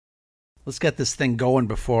Let's get this thing going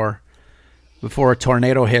before a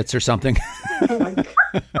tornado hits or something.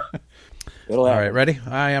 All right, ready?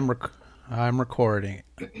 I'm recording.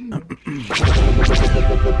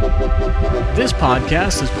 This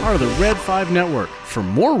podcast is part of the Red 5 Network. For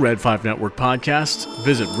more Red 5 Network podcasts,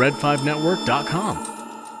 visit red5network.com.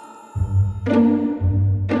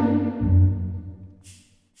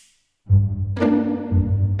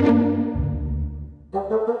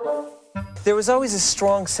 There was always a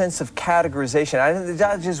strong sense of categorization.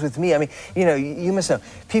 Not just with me. I mean, you must know.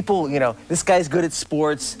 People, this guy's good at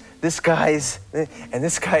sports. This guy is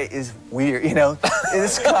weird,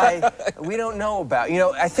 This guy, we don't know about.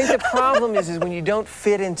 I think the problem is when you don't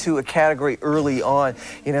fit into a category early on,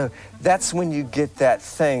 that's when you get that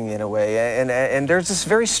thing in a way. And there's this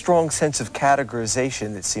very strong sense of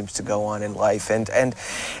categorization that seems to go on in life. And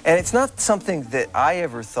it's not something that I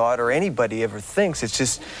ever thought or anybody ever thinks. It's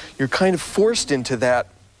just you're kind of forced into that.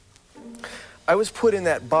 I was put in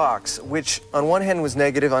that box, which on one hand was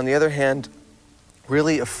negative, on the other hand,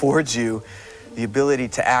 really affords you the ability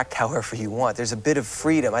to act however you want. There's a bit of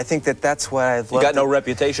freedom. I think that's what I've loved. You got no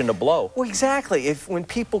reputation to blow. Well, exactly. When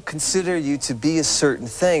people consider you to be a certain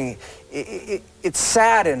thing, it's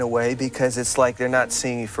sad in a way because it's like they're not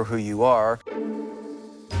seeing you for who you are.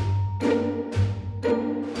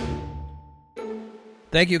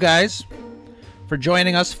 Thank you guys for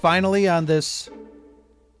joining us finally on this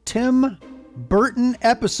Tim Burton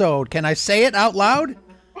episode. Can I say it out loud?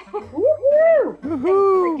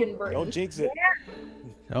 Don't jinx it.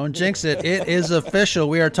 Don't jinx it. It is official.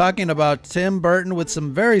 We are talking about Tim Burton with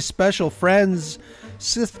some very special friends.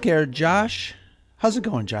 Sithcare Josh. How's it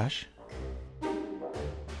going, Josh?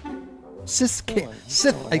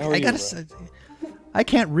 I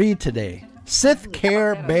can't read today.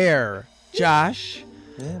 Sithcare Bear. Josh.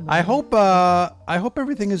 Yeah, I hope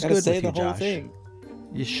everything is good with you, Josh. Thing.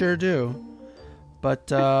 You sure do. But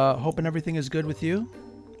hoping everything is good with you.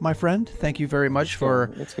 My friend, thank you very much for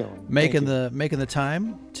making the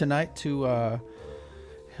time tonight to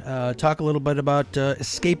talk a little bit about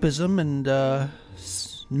escapism and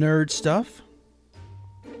nerd stuff.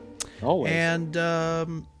 Always.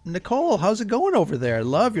 And Nicole, how's it going over there? I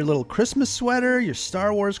love your little Christmas sweater, your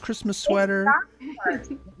Star Wars Christmas sweater.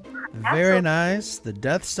 Very nice. The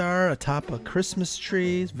Death Star atop a Christmas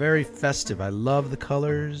tree. Very festive. I love the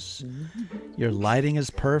colors. Your lighting is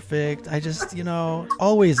perfect. I just,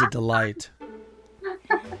 always a delight.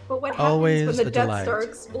 But what happens Always when the a Death delight. Star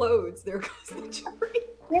explodes? There goes the tree.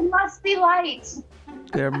 There must be light.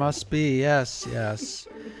 There must be, yes.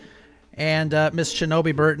 And Miss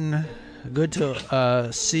Shinobi Burton, good to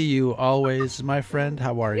see you always, my friend.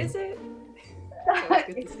 How are you? Is it?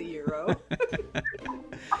 It's good to see you, Ro.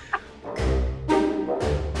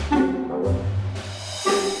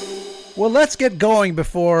 Well, let's get going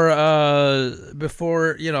before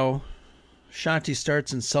Shanti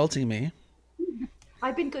starts insulting me.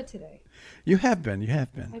 I've been good today. You have been.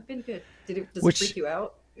 I've been good. Does it freak you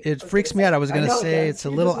out? It freaks me out. I was going to say it's a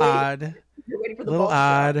little odd. You're waiting for the little ball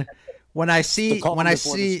odd. When I see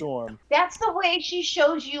That's the way she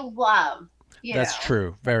shows you love. That's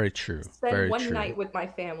true. Very true. Spend Very one true. night with my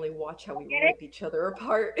family, watch how we rip each other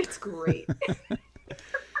apart. It's great.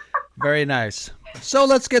 Very nice. So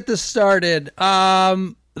let's get this started.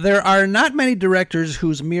 There are not many directors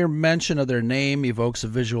whose mere mention of their name evokes a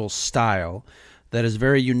visual style that is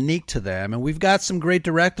very unique to them. And we've got some great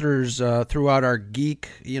directors throughout our geek,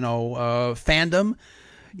 fandom.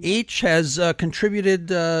 Each has contributed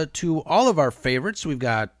to all of our favorites. We've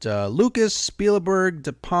got Lucas, Spielberg,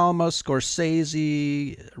 De Palma,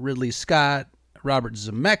 Scorsese, Ridley Scott, Robert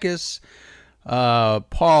Zemeckis,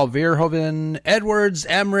 Paul Verhoeven, Edwards,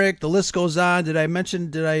 Emmerich. The list goes on. Did I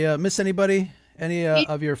miss anybody? Any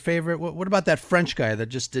of your favorite? What about that French guy that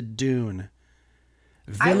just did Dune?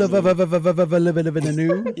 Yeah, that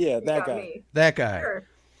guy. That guy. Sure.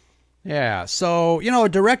 Yeah, so, a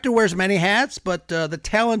director wears many hats, but the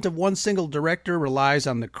talent of one single director relies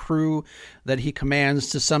on the crew that he commands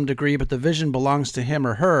to some degree, but the vision belongs to him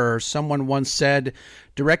or her. Someone once said,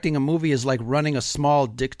 directing a movie is like running a small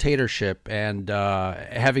dictatorship, and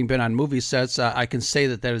having been on movie sets, I can say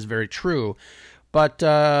that is very true. But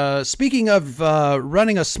speaking of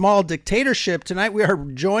running a small dictatorship, tonight we are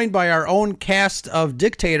joined by our own cast of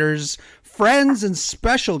dictators, friends and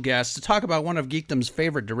special guests to talk about one of geekdom's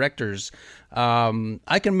favorite directors.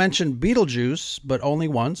 I can mention Beetlejuice, but only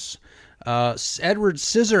once. Edward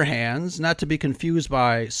Scissorhands, not to be confused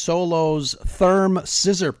by Solo's Therm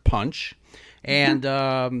Scissor Punch. And,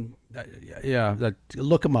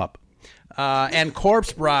 look him up. And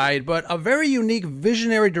Corpse Bride, but a very unique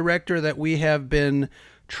visionary director that we have been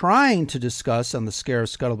trying to discuss on the Scare of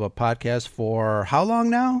Scuttlebutt podcast for how long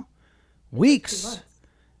now? Weeks.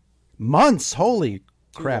 Months. Holy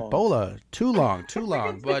crapola. Too long.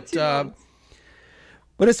 But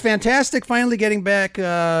it's fantastic finally getting back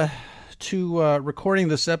to recording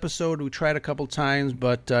this episode. We tried a couple times,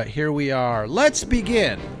 but here we are. Let's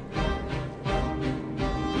begin.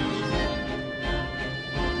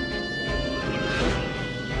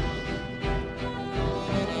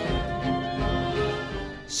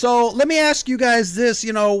 So let me ask you guys this.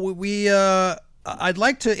 You know, I'd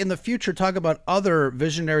like to in the future talk about other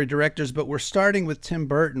visionary directors, but we're starting with Tim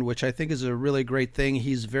Burton, which I think is a really great thing.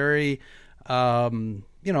 He's very, I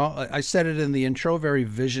said it in the intro, very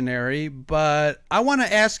visionary, but I want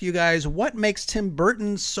to ask you guys, what makes Tim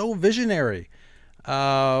Burton so visionary?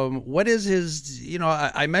 What is his,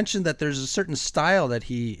 I mentioned that there's a certain style that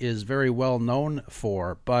he is very well known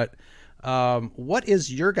for, but what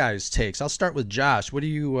is your guys' takes? I'll start with Josh. What do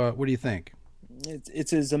you think?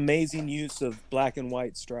 It's his amazing use of black and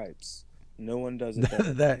white stripes. No one does it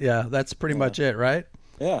better. That's pretty much it, right?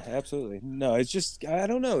 Yeah, absolutely. No, it's just, I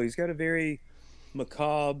don't know. He's got a very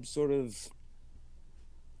macabre, sort of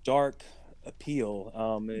dark appeal.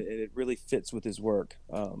 It really fits with his work.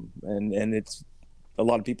 And it's, a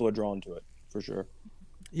lot of people are drawn to it, for sure.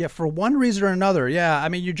 Yeah, for one reason or another. Yeah, I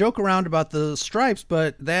mean, you joke around about the stripes,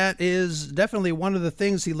 but that is definitely one of the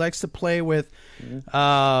things he likes to play with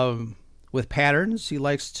patterns. He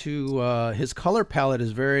likes to, his color palette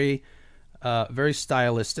is very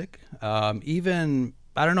stylistic. Even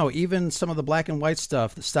some of the black and white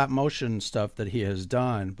stuff, the stop motion stuff that he has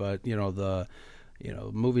done, but,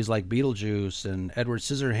 movies like Beetlejuice and Edward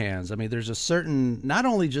Scissorhands. I mean, there's a certain, not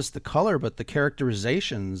only just the color, but the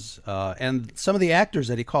characterizations and some of the actors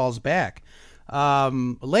that he calls back.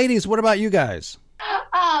 Ladies, what about you guys?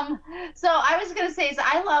 So I was going to say,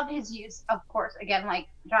 I love his use, of course, again, like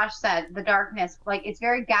Josh said, the darkness, like it's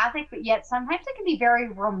very gothic, but yet sometimes it can be very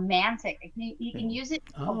romantic. You can use it.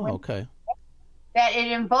 Oh, okay. That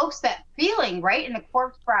it invokes that feeling, right? In The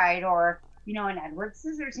Corpse Bride or, in Edward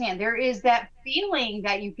Scissorhands, there is that feeling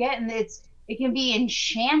that you get, and it can be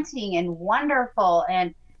enchanting and wonderful.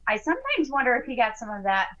 And I sometimes wonder if he got some of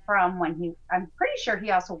that from I'm pretty sure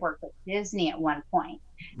he also worked with Disney at one point.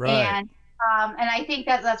 Right. And I think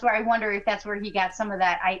that's where I wonder if that's where he got some of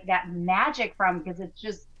that magic from, because it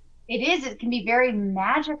can be very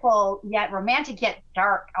magical, yet romantic, yet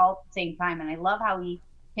dark all at the same time. And I love how he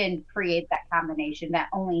can create that combination that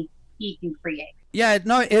only he can create. Yeah,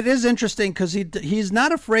 no, it is interesting because he's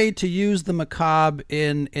not afraid to use the macabre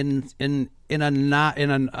in a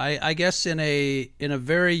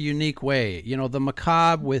very unique way. The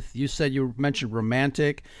macabre you mentioned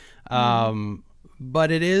romantic,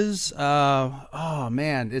 but it is it's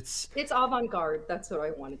avant-garde. That's what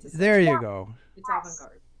I wanted to say. There you go. It's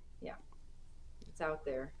avant-garde. Yeah, it's out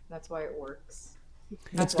there. That's why it works.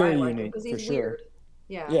 That's very unique, because he's for sure. Weird.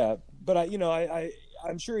 Yeah. Yeah, but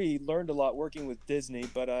I'm sure he learned a lot working with Disney,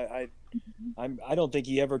 but I don't think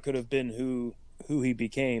he ever could have been who he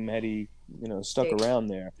became had he stuck around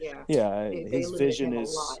there. Yeah. His vision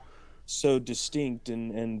is so distinct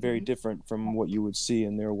and very different from what you would see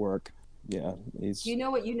in their work. Yeah, you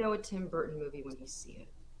know a Tim Burton movie when you see it.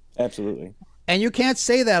 Absolutely. And you can't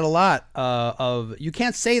say that a lot of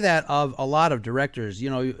a lot of directors.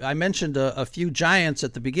 I mentioned a few giants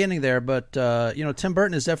at the beginning there, but Tim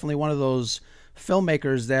Burton is definitely one of those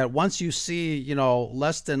filmmakers that once you see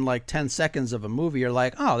less than like 10 seconds of a movie, you're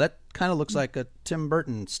like, oh, that kind of looks like a Tim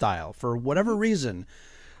Burton style for whatever reason.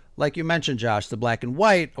 Like you mentioned, Josh, the black and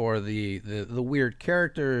white or the weird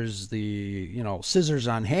characters, the scissors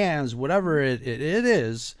on hands, whatever it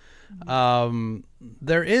is.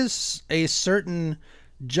 There is a certain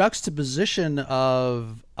juxtaposition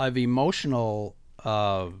of emotional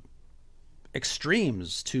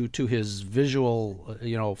extremes to his visual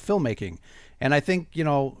filmmaking, and I think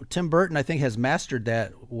Tim Burton has mastered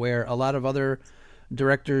that, where a lot of other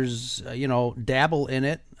directors dabble in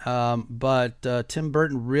it, but Tim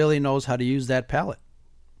Burton really knows how to use that palette.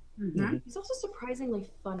 Mm-hmm. He's also surprisingly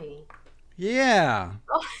funny. Yeah.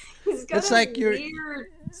 Oh, he's got weird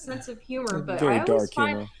sense of humor, but I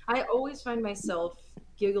always find myself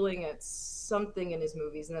giggling at something in his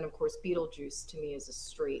movies, and then of course Beetlejuice to me is a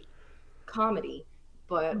straight comedy,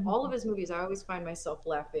 but all of his movies I always find myself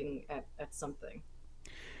laughing at something.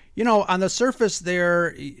 On the surface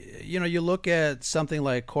there, you look at something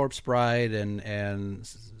like Corpse Bride and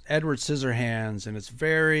Edward Scissorhands, and it's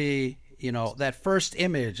very, that first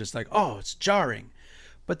image is like, oh, it's jarring.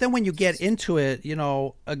 But then when you get into it, you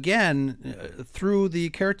know, again, through the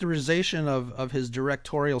characterization of his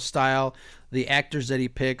directorial style, the actors that he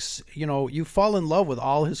picks, you know, you fall in love with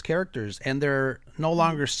all his characters, and they're no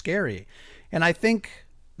longer scary. And I think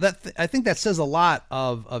that says a lot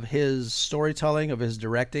of his storytelling, of his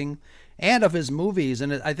directing, and of his movies.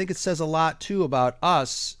 And I think it says a lot too about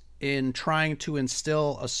us in trying to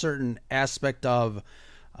instill a certain aspect of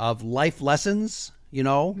life lessons. You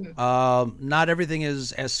know, not everything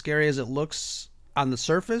is as scary as it looks on the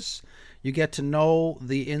surface. You get to know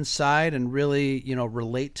the inside and really, you know,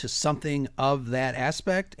 relate to something of that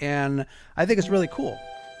aspect. And I think it's really cool.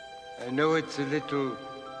 I know it's a little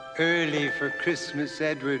early for Christmas,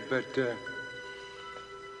 Edward, but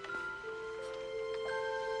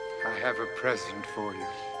I have a present for you.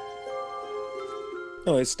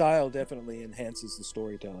 No, his style definitely enhances the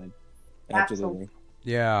storytelling. Absolutely.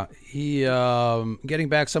 Yeah, he getting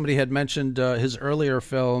back, somebody had mentioned his earlier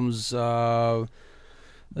films.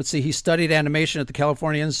 Let's see, he studied animation at the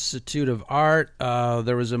California Institute of Art.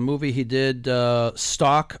 There was a movie he did,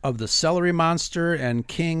 Stalk of the Celery Monster and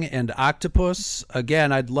King and Octopus.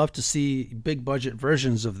 Again, I'd love to see big budget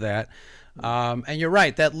versions of that. And you're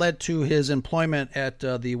right, that led to his employment at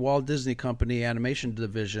the Walt Disney Company Animation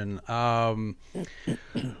Division.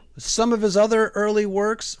 Some of his other early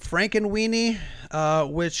works, Frankenweenie,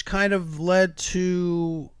 which kind of led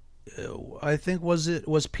to, I think,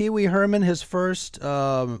 was Pee Wee Herman his first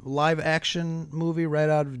live action movie right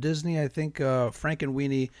out of Disney? I think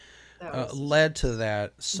Frankenweenie led to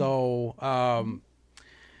that. So,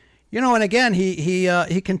 you know, and again,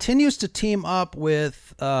 he continues to team up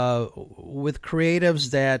with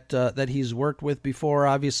creatives that he's worked with before.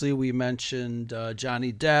 Obviously, we mentioned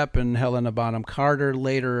Johnny Depp and Helena Bonham Carter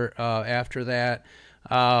later after that.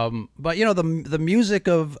 But you know, the music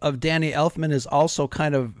of Danny Elfman is also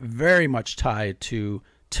kind of very much tied to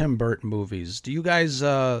Tim Burton movies. Do you guys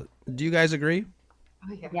agree?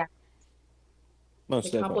 Oh yeah. Yeah.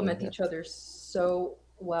 They complement each other so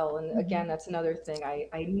well, and again, that's another thing.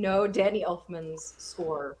 I know Danny Elfman's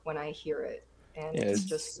score when I hear it, and it's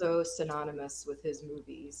just so synonymous with his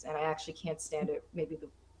movies. And I actually can't stand it. Maybe the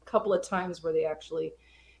couple of times where he actually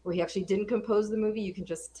didn't compose the movie, you can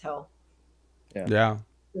just tell. Yeah.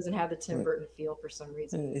 Doesn't have the Tim Burton feel for some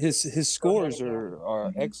reason. His scores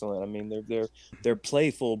are excellent. I mean, they're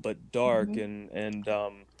playful but dark, and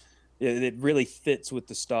it really fits with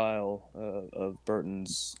the style of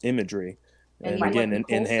Burton's imagery. And again,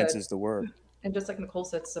 enhances the work. And just like Nicole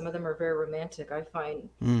said, some of them are very romantic. I find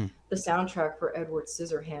the soundtrack for Edward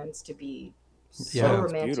Scissorhands to be so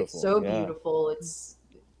romantic, beautiful. It's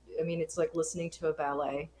like listening to a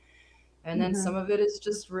ballet. And then some of it is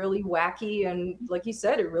just really wacky. And like you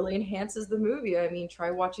said, it really enhances the movie. I mean,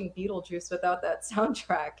 try watching Beetlejuice without that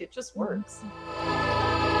soundtrack. It just works.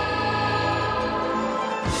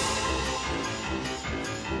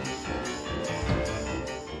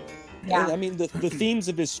 Yeah. I mean, the themes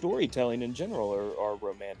of his storytelling in general are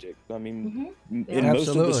romantic. I mean, in most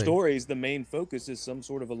of the stories, the main focus is some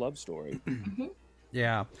sort of a love story.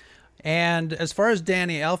 Yeah. And as far as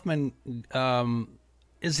Danny Elfman,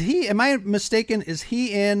 is he, am I mistaken, is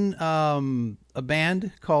he in a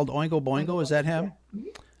band called Oingo Boingo? Is that him?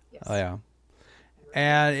 Yeah. Yes. Oh, yeah.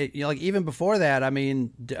 And like even before that, I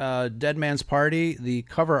mean, Dead Man's Party, the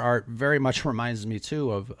cover art very much reminds me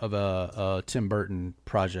too of a Tim Burton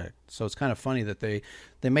project. So it's kind of funny that they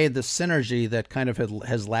made this synergy that kind of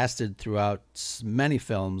has lasted throughout many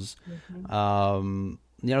films. You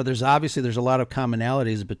know, there's a lot of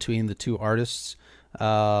commonalities between the two artists,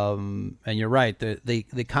 and you're right,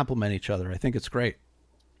 they complement each other. I think it's great.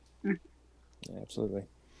 Yeah, absolutely.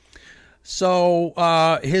 So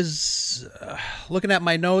looking at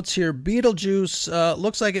my notes here, Beetlejuice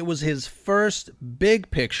looks like it was his first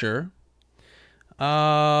big picture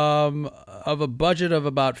of a budget of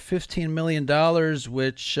about $15 million,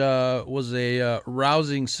 which was a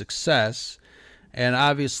rousing success. And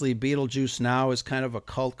obviously Beetlejuice now is kind of a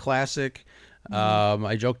cult classic.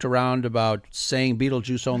 I joked around about saying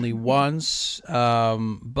Beetlejuice only once,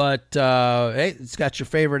 but hey, it's got your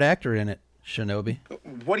favorite actor in it. Shinobi.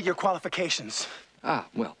 What are your qualifications?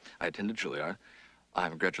 Well, I attended Juilliard.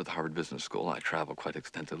 I'm a graduate of the Harvard Business School. I travel quite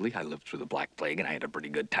extensively. I lived through the Black Plague, and I had a pretty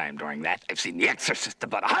good time during that. I've seen The Exorcist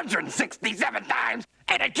about 167 times,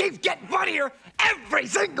 and it keeps getting funnier every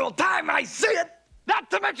single time I see it. Not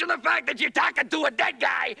to mention the fact that you're talking to a dead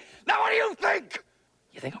guy. Now, what do you think?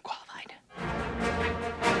 You think I'm qualified?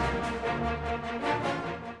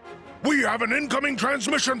 We have an incoming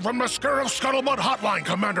transmission from the Scarab Scuttlebutt Hotline,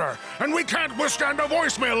 Commander, and we can't withstand a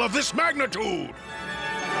voicemail of this magnitude.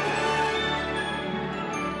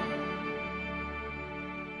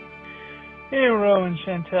 Hey, Ro and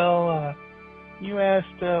Chantel. You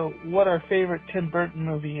asked what our favorite Tim Burton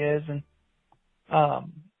movie is, and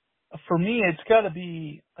for me, it's got to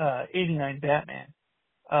be 89 Batman.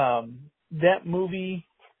 That movie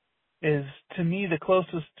is, to me, the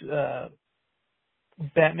closest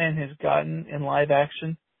Batman has gotten in live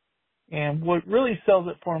action. And what really sells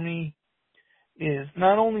it for me is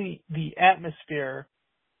not only the atmosphere,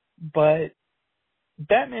 but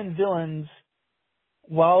Batman villains,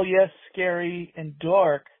 while yes, scary and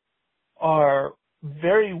dark, are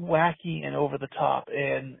very wacky and over the top.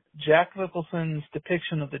 And Jack Nicholson's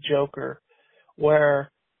depiction of the Joker,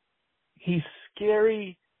 where he's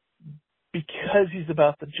scary because he's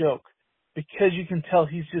about the joke, because you can tell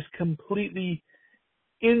he's just completely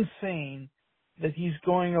insane, that he's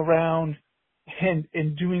going around and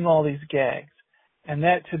doing all these gags. And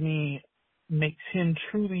that, to me, makes him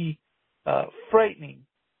truly frightening.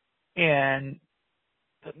 And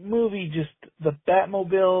the movie, just the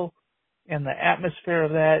Batmobile and the atmosphere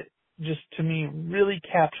of that, just to me, really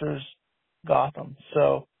captures Gotham.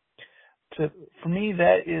 So, for me,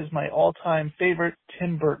 that is my all-time favorite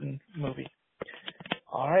Tim Burton movie.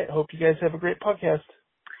 All right, hope you guys have a great podcast.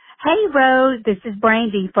 Hey, Ro, this is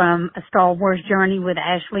Brandy from A Star Wars Journey with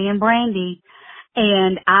Ashley and Brandy.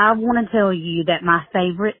 And I want to tell you that my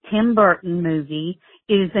favorite Tim Burton movie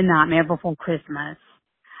is The Nightmare Before Christmas.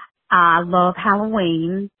 I love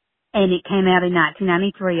Halloween, and it came out in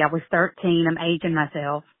 1993. I was 13. I'm aging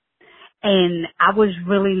myself. And I was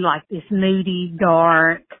really like this moody,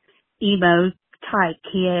 dark, emo type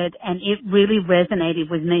kid, and it really resonated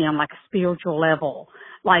with me on like a spiritual level.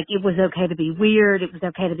 Like, it was okay to be weird, it was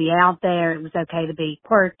okay to be out there, it was okay to be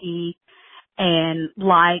quirky, and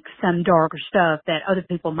like some darker stuff that other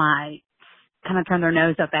people might kind of turn their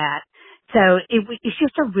nose up at. So it's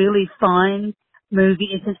just a really fun movie.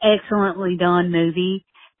 It's an excellently done movie,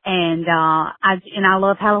 and I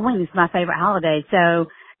love Halloween. It's my favorite holiday. So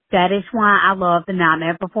that is why I love The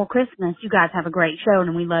Nightmare Before Christmas. You guys have a great show,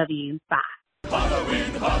 and we love you. Bye.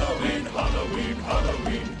 Halloween, Halloween, Halloween,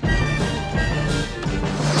 Halloween.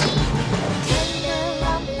 Tender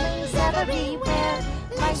rumblings everywhere.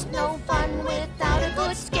 Life's no fun without a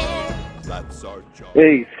good scare. That's our job.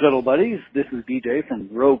 Hey, Scuttle Buddies. This is DJ from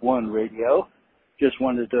Rogue One Radio. Just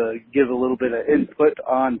wanted to give a little bit of input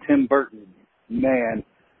on Tim Burton. Man,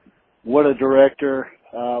 what a director.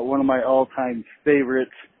 One of my all-time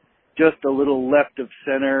favorites. Just a little left of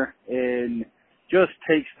center and just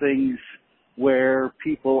takes things where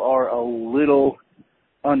people are a little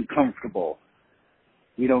uncomfortable.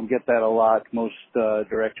 We don't get that a lot. Most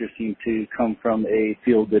directors seem to come from a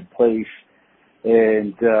feel-good place.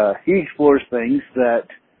 And he explores things that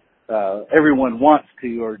everyone wants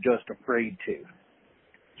to or just afraid to.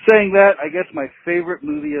 Saying that, I guess my favorite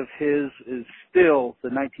movie of his is still the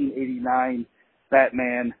 1989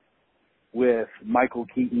 Batman with Michael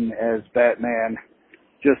Keaton as Batman.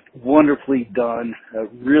 Just wonderfully done,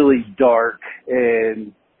 really dark,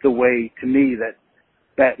 and the way, to me, that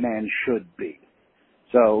Batman should be.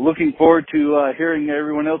 So, looking forward to hearing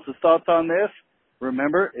everyone else's thoughts on this.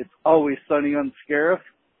 Remember, it's always sunny on Scarif,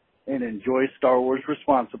 and enjoy Star Wars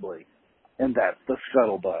responsibly. And that's the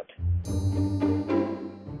Scuttlebutt.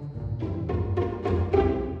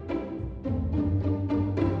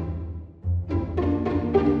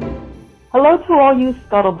 Hello to all you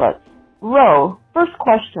scuttlebutts. Ro, first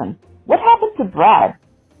question. What happened to Brad?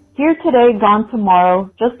 Here today, gone tomorrow,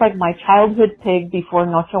 just like my childhood pig before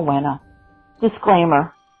Nochebuena.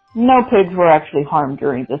 Disclaimer. No pigs were actually harmed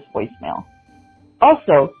during this voicemail.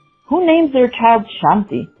 Also, who names their child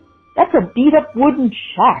Shanti? That's a beat-up wooden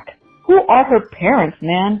shack. Who are her parents,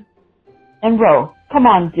 man? And Ro, come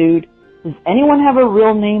on, dude. Does anyone have a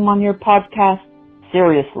real name on your podcast?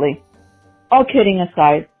 Seriously. All kidding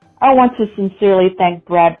aside, I want to sincerely thank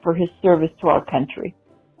Brad for his service to our country.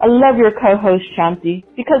 I love your co-host Shanti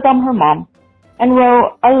because I'm her mom. And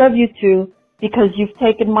Ro, I love you too because you've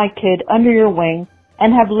taken my kid under your wing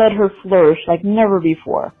and have let her flourish like never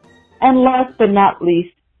before. And last but not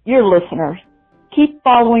least, your listeners. Keep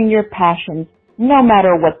following your passions, no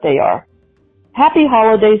matter what they are. Happy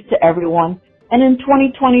holidays to everyone, and in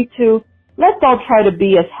 2022, let's all try to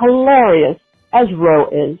be as hilarious as Ro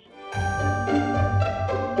is.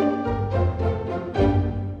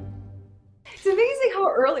 It's amazing how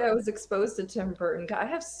early I was exposed to Tim Burton. I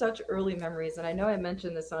have such early memories, and I know I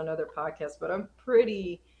mentioned this on another podcast, but I'm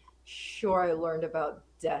pretty sure I learned about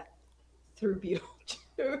death through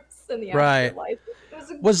Beetlejuice and the afterlife.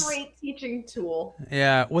 It was a great teaching tool.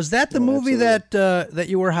 Yeah, was that the movie that that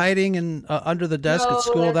you were hiding in under the desk at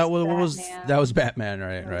school? That was Batman,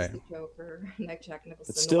 right? That was the Joker, Jack Nicholson.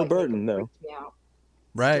 It's still Burton, though.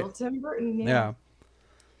 Right. Still Tim Burton. Yeah.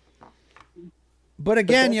 But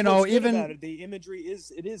again, you know, even the imagery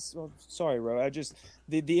is well, sorry, Ro.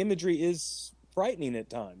 The imagery is frightening at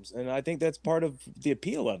times, and I think that's part of the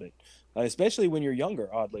appeal of it, especially when you're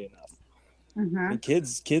younger. Oddly enough, and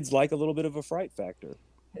kids like a little bit of a fright factor.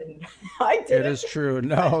 I did. It is true.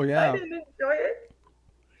 No, yeah. I didn't enjoy it.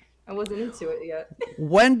 I wasn't into it yet.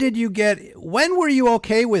 When were you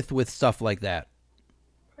okay with stuff like that?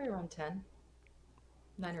 Probably around 10,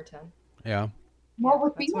 9 or 10. Yeah. Well,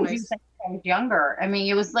 with Beetlejuice, I was younger. I mean,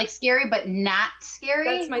 it was like scary, but not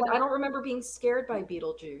scary. I don't remember being scared by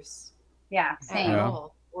Beetlejuice. Yeah, same. At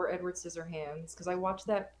all. Or Edward Scissorhands, because I watched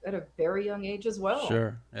that at a very young age as well.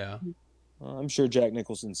 Sure, yeah. Well, I'm sure Jack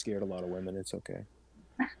Nicholson scared a lot of women. It's okay.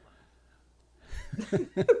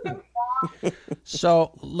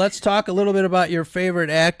 So let's talk a little bit about your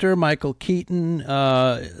favorite actor, Michael Keaton.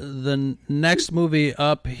 The next movie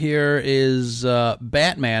up here is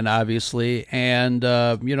Batman, obviously, and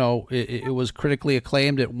you know, it was critically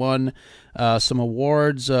acclaimed. It won some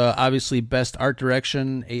awards, obviously Best Art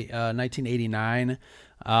Direction, 1989.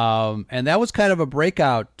 And that was kind of a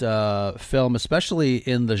breakout film, especially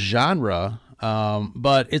in the genre.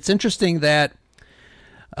 But it's interesting that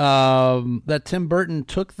Tim Burton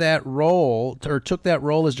took that role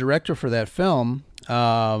as director for that film.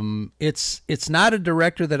 It's not a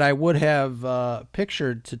director that I would have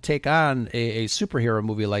pictured to take on a superhero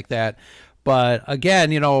movie like that. But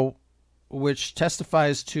again, you know, which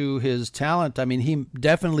testifies to his talent. I mean,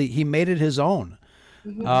 he made it his own.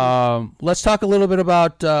 Let's talk a little bit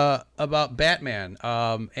about Batman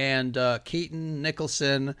and Keaton,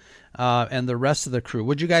 Nicholson, and the rest of the crew.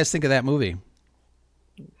 What'd you guys think of that movie?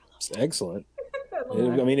 It's excellent. I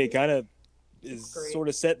mean, it kind of is sort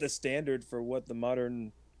of set the standard for what the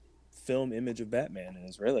modern film image of Batman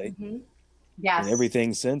is, really. Yes. And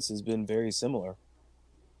everything since has been very similar.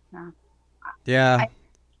 Yeah.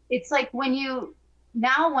 It's like when you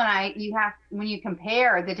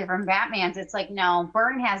compare the different Batmans, it's like, no,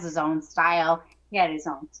 Burton has his own style. He had his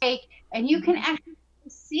own take, and you can actually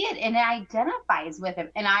see it, and it identifies with him.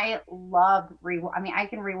 And I love I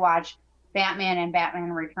can rewatch Batman and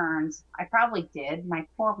Batman Returns. I probably did. My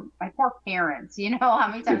poor parents, you know, how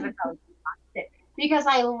many times I probably watched it because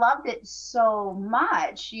I loved it so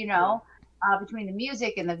much, you know, between the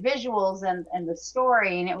music and the visuals and the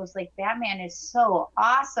story. And it was like, Batman is so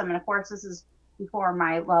awesome. And of course, this is before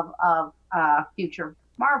my love of future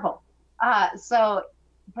Marvel. But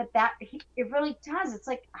it really does. It's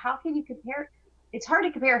like, how can you compare? It's hard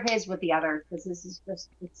to compare his with the others because this is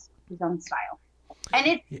just, it's his own style. And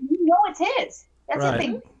it's his. That's the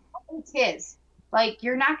thing. It's his. Like,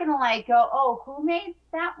 you're not going to like go, oh, who made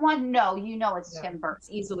that one? No, you know it's Tim Burton.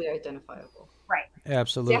 It's easily identifiable. Right.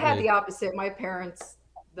 Absolutely. See, I had the opposite. My parents,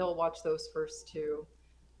 they'll watch those first two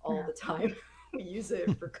all the time. We use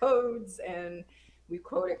it for codes and we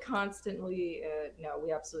quote it constantly. No,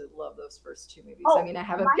 we absolutely love those first two movies. I mean, I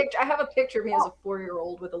have a picture of me as a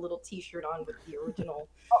 4-year-old with a little T-shirt on with the original.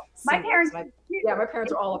 My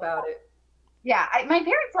parents are all about it. Yeah, my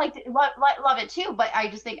parents love it too, but I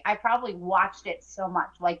just think I probably watched it so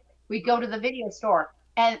much. Like, we'd go to the video store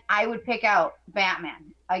and I would pick out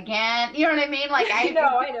Batman again. You know what I mean? Like, I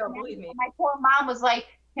know. Believe me. My poor mom was like,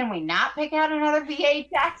 "Can we not pick out another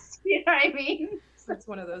VHS?" You know what I mean? That's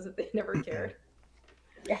one of those that they never cared.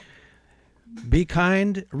 Yeah. Be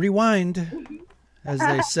kind, rewind, as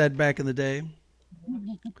they said back in the day.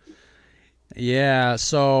 Yeah.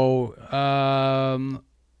 So,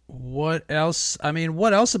 what else? I mean,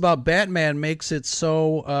 what else about Batman makes it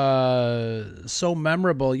so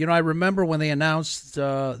memorable? You know, I remember when they announced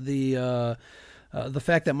the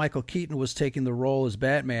fact that Michael Keaton was taking the role as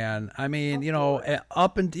Batman. I mean, you know,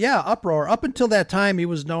 uproar. Up until that time, he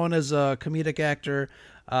was known as a comedic actor.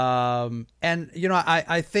 And you know,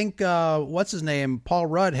 I think what's his name? Paul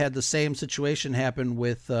Rudd had the same situation happen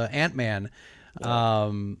with Ant-Man.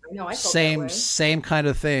 Same kind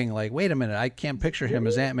of thing. Like, wait a minute, I can't picture him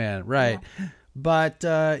as Ant-Man, right? Yeah.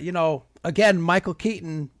 But you know, again, Michael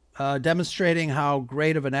Keaton demonstrating how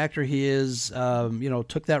great of an actor he is. You know,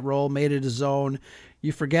 took that role, made it his own.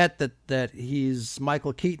 You forget that he's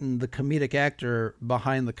Michael Keaton, the comedic actor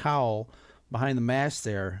behind the cowl, behind the mask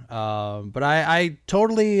there. But I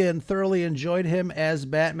totally and thoroughly enjoyed him as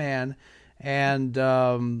Batman, and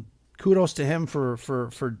kudos to him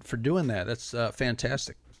for doing that. That's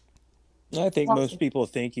fantastic. I think most people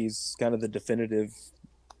think he's kind of the definitive,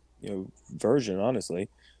 you know, version. Honestly,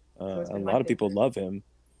 a lot of people love him.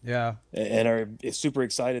 Yeah, and are super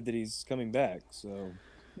excited that he's coming back. So,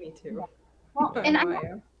 me too. Well, and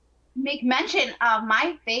I make mention of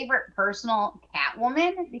my favorite personal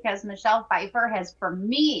Catwoman, because Michelle Pfeiffer has, for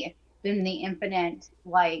me, been the infinite,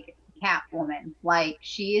 like, Catwoman. Like,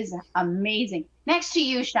 she is amazing. Next to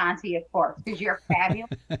you, Shanti, of course, because you're fabulous.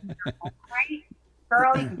 Right?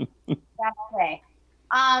 Girl, you can do that all day.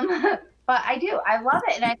 But I do. I love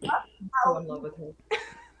it. And I love how I'm in love with her.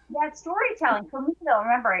 that storytelling. For me, though,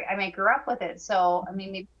 remember, I grew up with it. So, I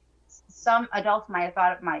mean, maybe some adults might have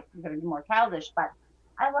thought it might be more childish, but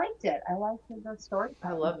I liked it. I liked the story.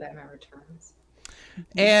 I love Batman Returns.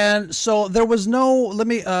 And so there was no, let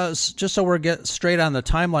me, just so we're get straight on the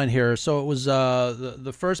timeline here. So it was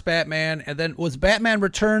the first Batman, and then was Batman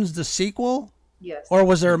Returns the sequel? Yes. Or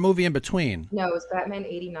was there a movie in between? No, it was Batman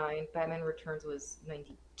 89. Batman Returns was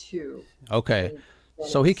 92. Okay.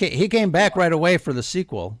 So he came back right away for the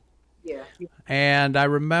sequel. Yeah. And I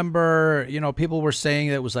remember, people were saying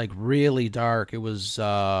that it was like really dark. It was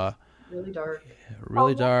really dark.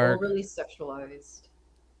 Really dark. Or really sexualized.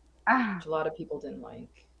 Which a lot of people didn't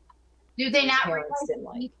like. Do they not realize didn't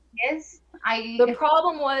like? The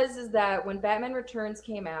problem is that when Batman Returns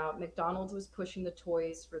came out, McDonald's was pushing the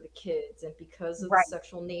toys for the kids, and because of the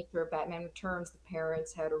sexual nature of Batman Returns, the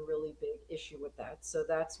parents had a really big issue with that. So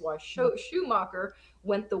that's why Schumacher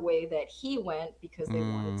went the way that he went, because they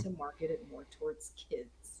wanted to market it more towards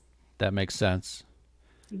kids. That makes sense.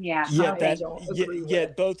 Yeah.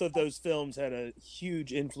 Yet both of those films had a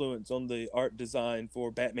huge influence on the art design for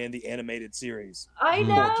Batman the Animated Series. I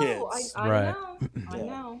know. For kids. I know. I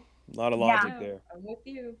know. A lot of logic there. I'm with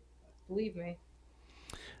you. Believe me.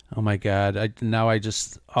 Oh my God!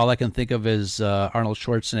 All I can think of is Arnold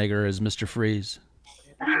Schwarzenegger as Mr. Freeze.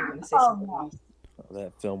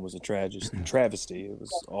 That film was a travesty. It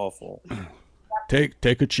was awful. Take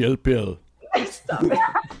a chill pill. Stop it.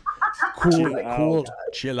 Cool.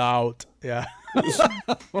 Chill out. Yeah.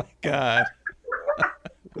 Oh my God.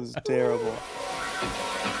 It was terrible.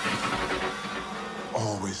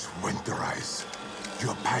 Always winterize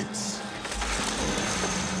your pipes.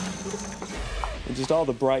 And just all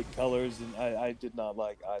the bright colors, and I did not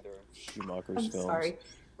like either of Schumacher's films. Sorry.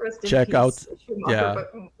 Rest in Check peace, out. Schumacher, Yeah.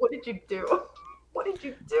 But what did you do? What did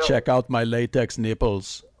you do? Check out my latex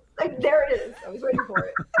nipples. There it is. I was waiting for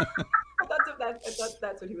it.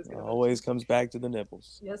 That's what he was going to Always comes back to the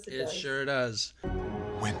nipples. Yes, it It does. sure does.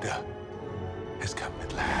 Winter has come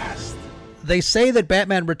at last. They say that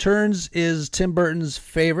Batman Returns is Tim Burton's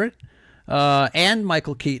favorite, and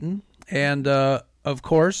Michael Keaton. And, of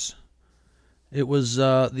course, it was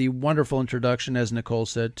the wonderful introduction, as Nicole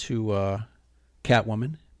said, to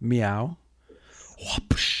Catwoman. Meow.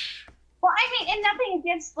 Well, I mean, and nothing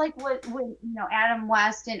against like what Adam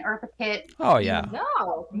West and Eartha Kitt. Oh yeah.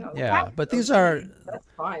 No. Yeah, but these are That's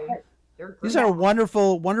fine. these are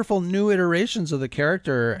wonderful new iterations of the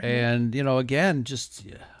character, and again, just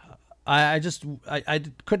I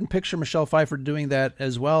couldn't picture Michelle Pfeiffer doing that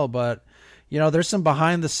as well, but there's some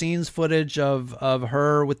behind the scenes footage of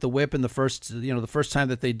her with the whip in the first time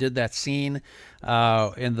that they did that scene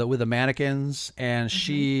with the mannequins, and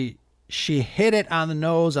she hit it on the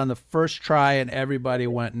nose on the first try, and everybody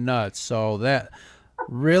went nuts. So that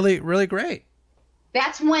really, really great.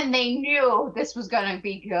 That's when they knew this was going to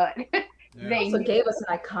be good. They also gave us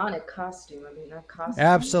an iconic costume. I mean, that costume.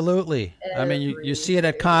 Absolutely. I mean, you see it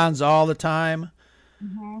at cons all the time.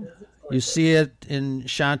 Mm-hmm. You see it in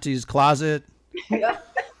Shanti's closet.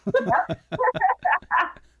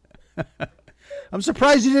 I'm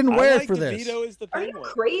surprised you didn't wear it for this. DeVito is the penguin. Are you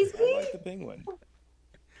crazy? I like the penguin.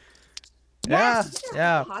 Yeah.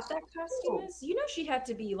 How hot that costume is? She had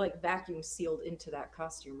to be like vacuum sealed into that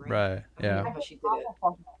costume, right? Right. Yeah. I don't know how she did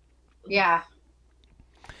it. Yeah.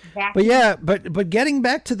 But getting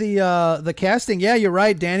back to the casting, yeah, you're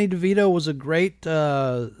right. Danny DeVito was a great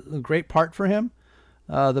part for him,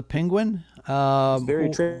 the Penguin. Very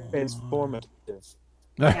transformative.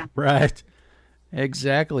 Yeah. Right.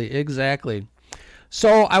 Exactly.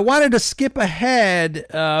 So I wanted to skip ahead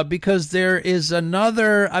because there is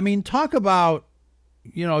another. I mean, talk about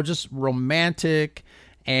just romantic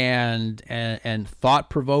and thought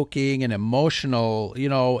provoking and emotional.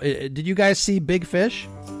 Did you guys see Big Fish?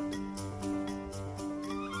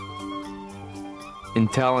 In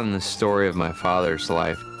telling the story of my father's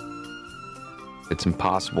life, it's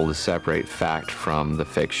impossible to separate fact from the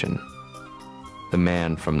fiction, the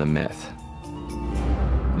man from the myth.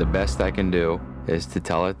 The best I can do is to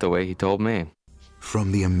tell it the way he told me.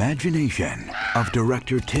 From the imagination of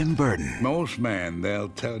director Tim Burton. Most men, they'll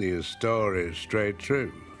tell you a story straight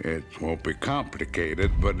through. It won't be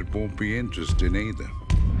complicated, but it won't be interesting either.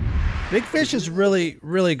 Big Fish is really,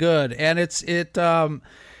 really good, and it's kind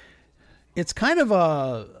of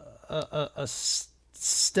a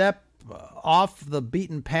step off the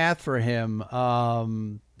beaten path for him.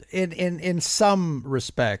 In some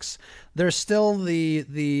respects, there's still the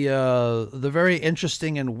very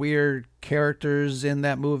interesting and weird characters in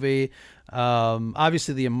that movie.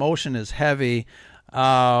 Obviously, the emotion is heavy.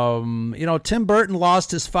 Tim Burton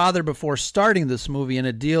lost his father before starting this movie, and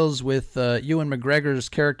it deals with Ewan McGregor's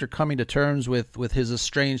character coming to terms with his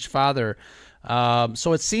estranged father.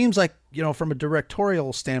 So it seems like, from a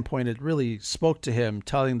directorial standpoint, it really spoke to him,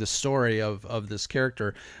 telling the story of this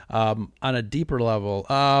character on a deeper level.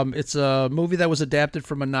 It's a movie that was adapted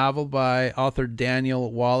from a novel by author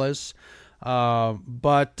Daniel Wallace.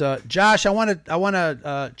 But Josh, I want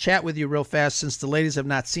to chat with you real fast, since the ladies have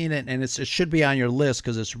not seen it, and it should be on your list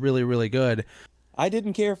because it's really, really good. I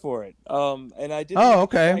didn't care for it, and I didn't. Oh,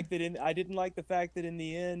 okay. I didn't like the fact that in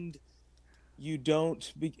the end,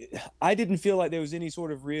 I didn't feel like there was any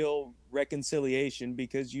sort of real reconciliation,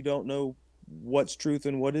 because you don't know what's truth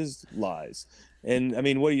and what is lies. And I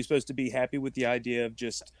mean, what are you supposed to be happy with the idea of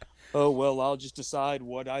just, oh, well, I'll just decide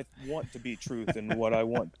what I want to be truth and what I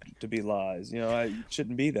want to be lies. It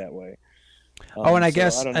shouldn't be that way. And I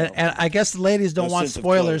guess the ladies don't want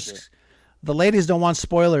spoilers. The ladies don't want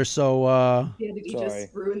spoilers, so. Did you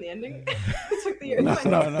just ruin the ending? Took the No.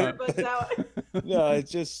 out. No, it's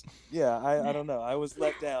just, I don't know. I was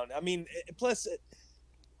let down. I mean, plus,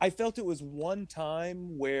 I felt it was one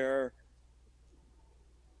time where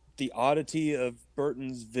the oddity of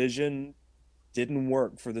Burton's vision didn't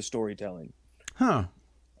work for the storytelling. Huh.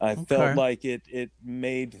 I felt like it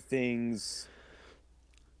made things.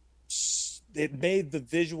 It made the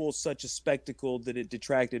visual such a spectacle that it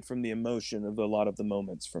detracted from the emotion of a lot of the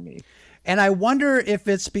moments for me. And I wonder if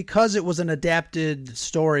it's because it was an adapted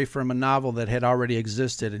story from a novel that had already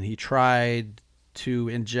existed, and he tried to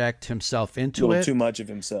inject himself into it. A little too much of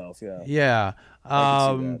himself, yeah. Yeah. I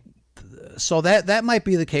can see that. So that might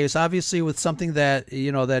be the case. Obviously, with something that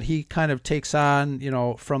that he kind of takes on,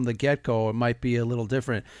 from the get-go, it might be a little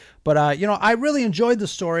different. But I really enjoyed the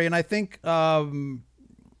story, and I think having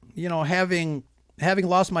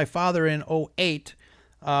lost my father in 2008,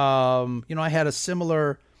 I had a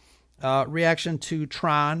similar reaction to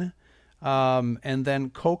Tron, and then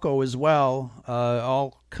Coco as well.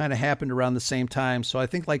 All kind of happened around the same time. So I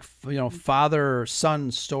think father-son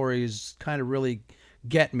stories kind of really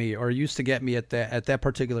get me, or used to get me at that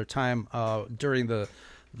particular time during the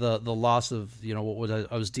loss of what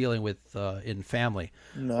I was dealing with in family.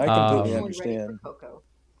 No, I completely understand.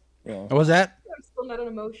 Yeah. What was that? I'm still not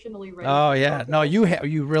emotionally ready. Oh yeah, no, you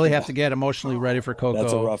really have to get emotionally ready for Coco.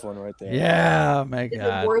 That's a rough one right there. Yeah, my God. Is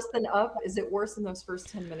it worse than Up? Is it worse than those first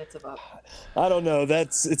 10 minutes of Up? I don't know.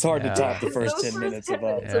 It's hard to top the first 10 minutes of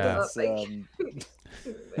Up.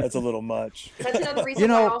 That's a little much. That's another reason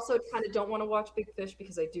why I also kind of don't want to watch Big Fish,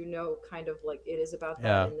 because I do know kind of like it is about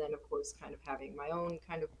that, and then of course kind of having my own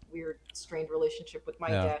kind of weird, strained relationship with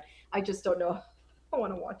my dad. I just don't know. I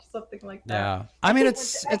want to watch something like that. Yeah, I mean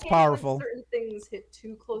it's powerful. Certain things hit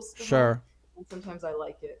too close to home, and sometimes I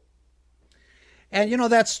like it. And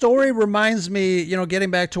that story reminds me, getting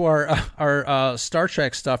back to our Star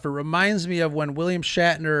Trek stuff, it reminds me of when William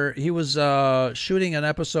Shatner, he was shooting an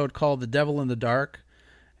episode called The Devil in the Dark,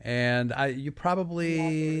 and you're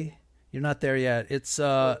not there yet. It's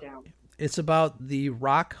about the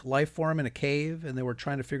rock life form in a cave, and they were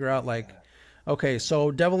trying to figure out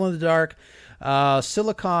so Devil in the Dark,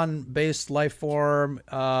 silicon-based life form.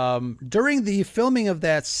 During the filming of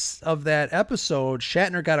that episode,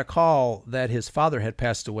 Shatner got a call that his father had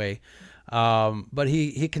passed away, but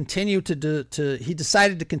he continued he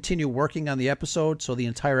decided to continue working on the episode. So the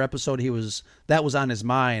entire episode that was on his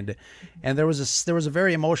mind, and there was a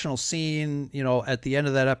very emotional scene, at the end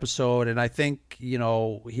of that episode, and I think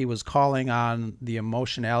he was calling on the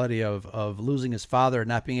emotionality of losing his father and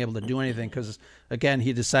not being able to do anything, because again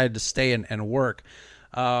he decided to stay and work.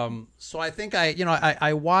 So I think I know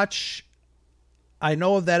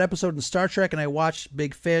of that episode in Star Trek, and I watched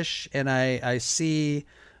Big Fish, and I see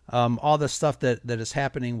all the stuff that is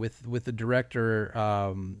happening with the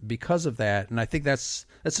director because of that, and I think that's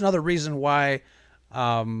another reason why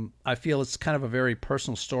I feel it's kind of a very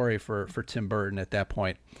personal story for Tim Burton at that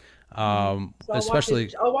point. So I'll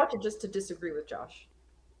watch it just to disagree with Josh.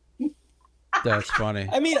 That's funny.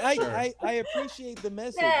 I mean, I appreciate the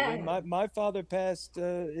message. I mean, my father passed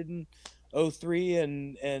in 2003,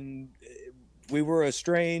 and we were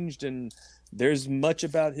estranged, and there's much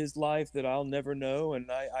about his life that I'll never know,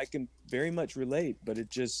 and I can very much relate. But it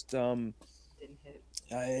just didn't hit.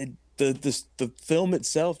 The film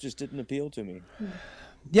itself just didn't appeal to me.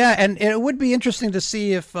 Yeah, and it would be interesting to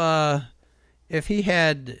see if he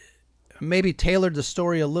had maybe tailored the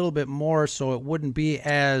story a little bit more so it wouldn't be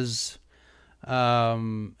as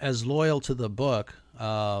loyal to the book.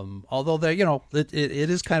 Although there, it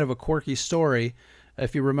is kind of a quirky story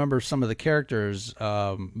if you remember some of the characters.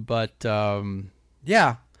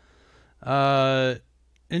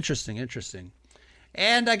 Interesting.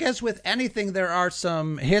 And I guess with anything, there are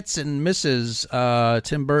some hits and misses.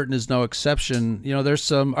 Tim Burton is no exception.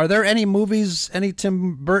 Are there any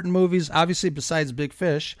Tim Burton movies, obviously besides Big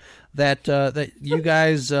Fish, that you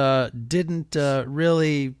guys didn't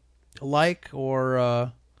really like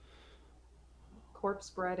or? Corpse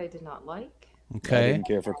Bride, I did not like. Okay. I didn't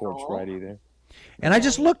care for Corpse Bride either. And I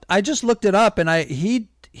just looked it up, and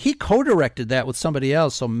he co-directed that with somebody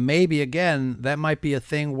else. So maybe again that might be a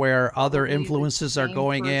thing where other influences are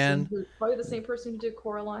going in. Probably the same person who did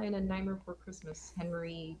Coraline and Nightmare Before Christmas,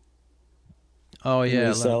 Henry. Oh yeah,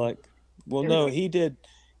 Henry Selick. Well, no, he did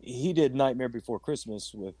Nightmare Before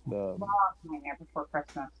Christmas with Nightmare Before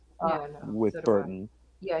Christmas. With Burton.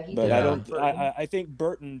 Yeah, he but did. I think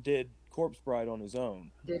Burton did Corpse Bride on his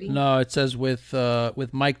own. Did he? No, it says with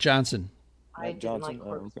Mike Johnson. I didn't like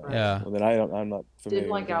Corpse Bride. Yeah. Well, then I'm not familiar.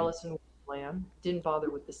 Didn't like Alice in Wonderland. Didn't bother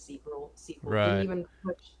with the sequel. Right. Didn't even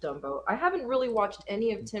touch Dumbo. I haven't really watched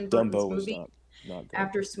any of Tim Burton's movies not good.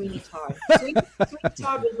 after Sweeney Todd. Sweeney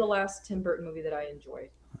Todd was the last Tim Burton movie that I enjoyed.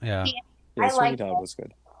 Yeah. Sweeney Todd was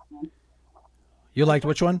good. You liked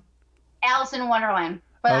which one? Alice in Wonderland.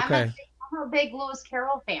 But okay. I'm a big Lewis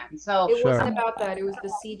Carroll fan, so it wasn't about that. It was the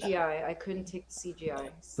CGI. I couldn't take the CGI.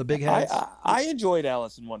 The big heads. I enjoyed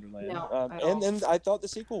Alice in Wonderland, No, and I thought the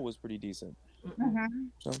sequel was pretty decent.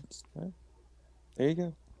 So there you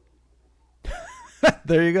go.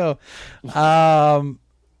 There you go.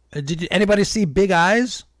 Did anybody see Big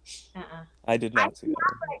Eyes? I did not see that.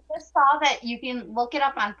 I just saw that you can look it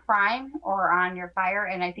up on Prime or on your Fire,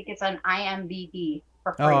 and I think it's on IMDb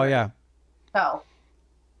for free. Oh yeah. So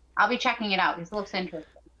I'll be checking it out. This looks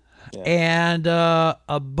interesting. Yeah. And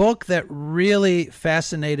a book that really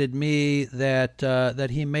fascinated me that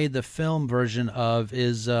he made the film version of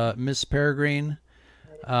is Miss Peregrine.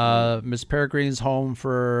 Miss Peregrine's Home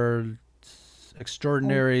for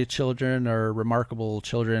Extraordinary Children or Remarkable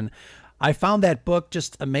Children. I found that book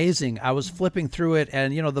just amazing. I was flipping through it,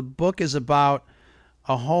 and the book is about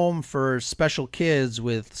a home for special kids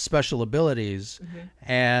with special abilities,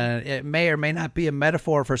 and it may or may not be a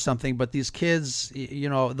metaphor for something, but these kids,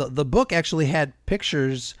 the book actually had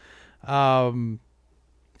pictures of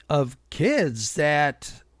kids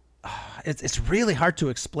that it's really hard to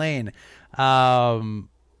explain.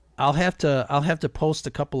 I'll have to post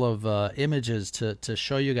a couple of images to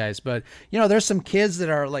show you guys, but there's some kids that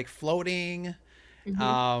are like floating.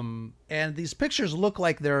 And these pictures look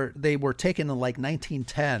like they were taken in like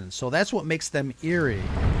 1910, so that's what makes them eerie.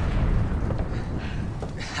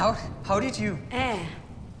 How did you? Air.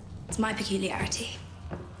 It's my peculiarity.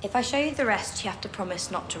 If I show you the rest, you have to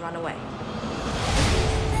promise not to run away.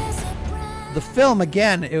 The film,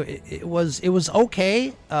 again, it was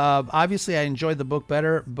okay. Obviously, I enjoyed the book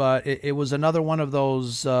better, but it was another one of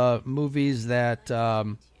those movies that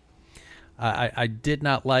I did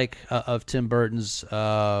not like of Tim Burton's.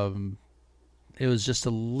 It was just a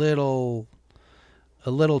little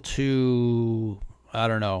too, I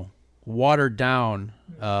don't know, watered down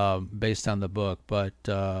based on the book. But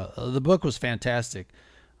the book was fantastic.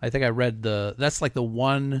 I think I read that's like the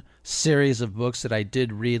one series of books that I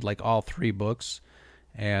did read, like all 3 books,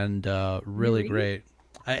 and really great.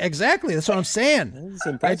 Exactly, that's what I'm saying.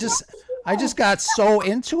 I just got so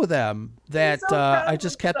into them that I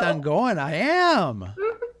just kept on going. I am.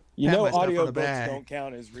 Audiobooks don't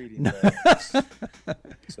count as reading. So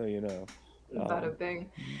Bada bing.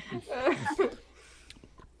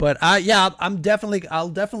 But I'll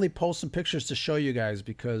definitely post some pictures to show you guys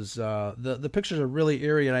because the pictures are really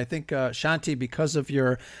eerie, and I think Shanti, because of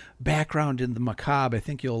your background in the macabre, I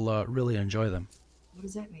think you'll really enjoy them. What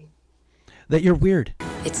does that mean? That you're weird.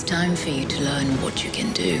 It's time for you to learn what you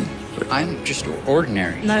can do. But I'm just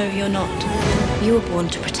ordinary. No, you're not. You were born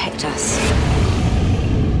to protect us.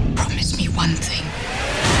 Promise me one thing.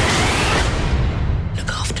 Look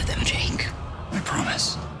after them, Jake. I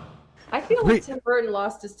promise. I feel like Tim Burton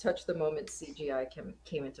lost his touch the moment CGI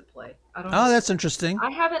came into play. I don't know. Oh, that's interesting.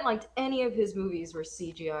 I haven't liked any of his movies where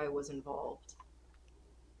CGI was involved.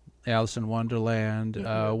 Alice in Wonderland.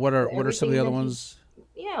 What are some of the other ones?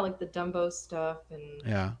 Yeah, like the Dumbo stuff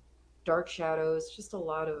and Dark Shadows. Just a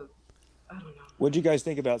lot of, I don't know. What'd you guys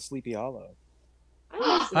think about Sleepy Hollow?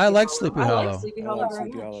 I like Sleepy Hollow. I like Sleepy Hollow very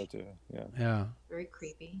much. Hollow too. Yeah. Very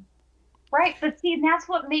creepy. Right, but see, and that's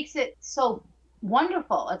what makes it so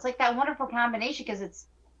wonderful. It's like that wonderful combination because it's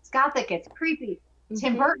gothic, it's creepy.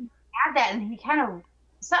 Tim Burton add that, and he kind of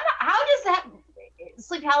somehow, how does that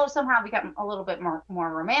Sleepy Hollow somehow become a little bit more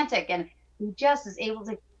romantic, and he just is able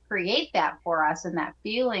to create that for us and that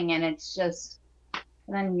feeling, and it's just,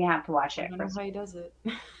 and then you have to watch it. I don't know how he does it.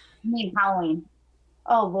 I mean, Halloween.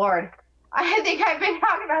 Oh Lord, I think I've been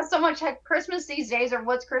talking about so much like Christmas these days, or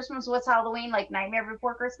what's Christmas, what's Halloween, like Nightmare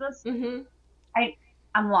Before Christmas. Mm-hmm.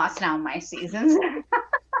 I'm lost now in my seasons.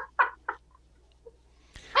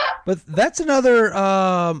 But that's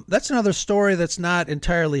another story that's not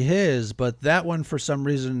entirely his, but that one for some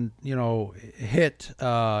reason, hit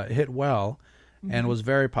well and was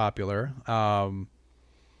very popular. But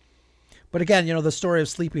again, the story of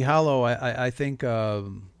Sleepy Hollow, I think,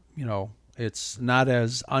 it's not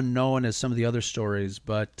as unknown as some of the other stories,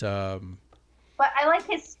 but I like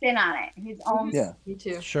his spin on it, his own. Yeah, me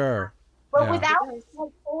too. Sure. But without like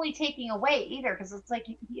fully taking away either, because it's like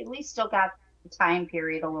he at least still got the time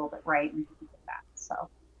period a little bit right and that. So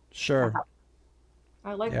sure.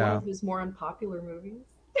 I like one of his more unpopular movies.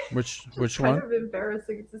 Which kind one? Kind of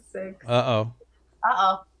embarrassing to say. Uh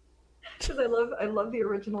oh. Because I love the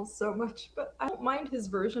original so much, but I don't mind his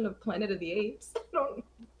version of Planet of the Apes.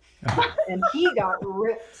 And he got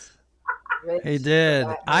ripped. He did.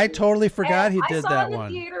 I totally forgot he did that one. I saw it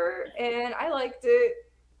in the theater and I liked it.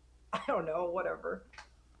 I don't know, whatever.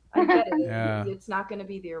 I get it. Yeah. It's not going to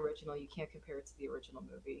be the original. You can't compare it to the original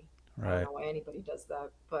movie. I Right. don't know why anybody does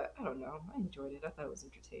that, but I don't know. I enjoyed it. I thought it was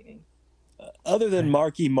entertaining. Other than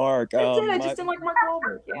Marky Mark, That's it. I just didn't like Mark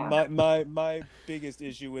Wahlberg. Yeah. My biggest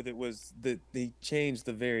issue with it was that he changed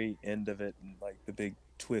the very end of it, and like the big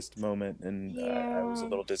twist moment, and I was a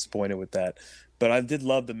little disappointed with that. But I did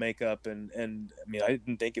love the makeup, and I mean, I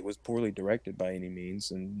didn't think it was poorly directed by any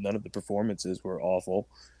means, and none of the performances were awful.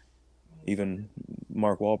 Even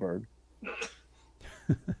Mark Wahlberg.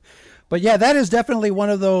 But yeah, that is definitely one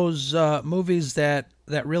of those movies that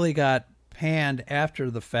really got panned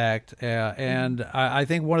after the fact, and I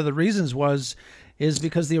think one of the reasons is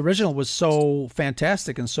because the original was so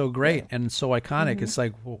fantastic and so great and so iconic. Mm-hmm. It's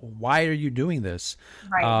like, why are you doing this?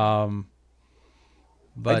 Right.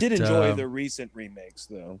 But I did enjoy the recent remakes,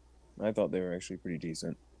 though. I thought they were actually pretty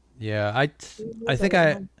decent. Yeah, I think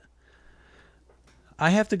I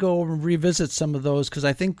have to go and revisit some of those because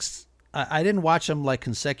I think I didn't watch them like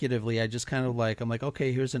consecutively. I just kind of I'm like,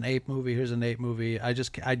 okay, here's an ape movie, here's an ape movie. I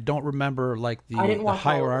don't remember like the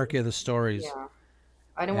hierarchy of the stories. Yeah,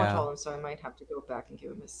 I didn't watch all of them, so I might have to go back and give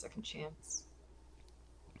them a second chance.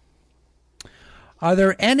 Are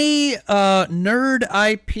there any nerd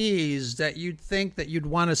IPs that you'd think that you'd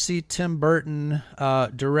want to see Tim Burton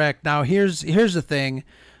direct? Now, here's the thing.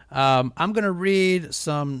 I'm going to read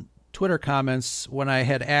some Twitter comments when I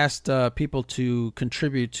had asked people to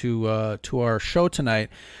contribute to our show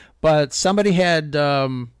tonight, but somebody had,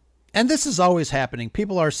 and this is always happening.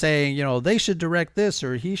 People are saying, they should direct this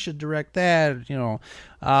or he should direct that,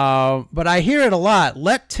 but I hear it a lot.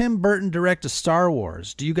 Let Tim Burton direct a Star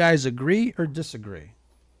Wars. Do you guys agree or disagree?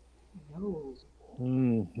 No.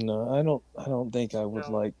 No, I don't think I would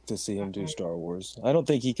like to see him do Star Wars. I don't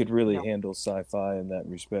think he could really handle sci-fi in that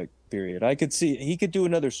respect, period. I could see he could do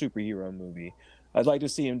another superhero movie. I'd like to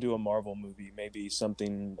see him do a Marvel movie, maybe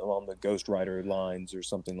something along the Ghost Rider lines or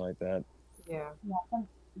something like that. Yeah.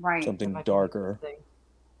 Right. Something darker.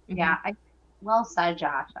 Yeah. Well said,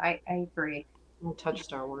 Josh. I agree. Don't touch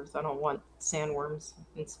Star Wars. I don't want sandworms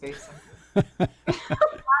in space.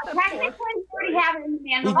 Technically, we already have it in the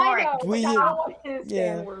Mandalorian. I don't want his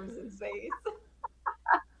sandworms in space.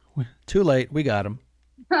 Too late. We got him.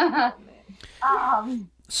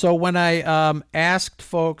 So when I asked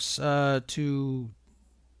folks to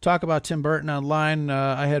talk about Tim Burton online,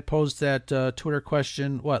 I had posed that Twitter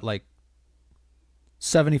question, like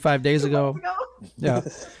 75 days ago? Yeah.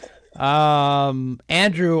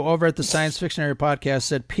 Andrew over at the Science Fictionary podcast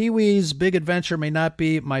said, Pee-wee's Big Adventure may not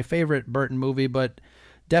be my favorite Burton movie, but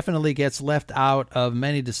definitely gets left out of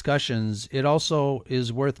many discussions. It also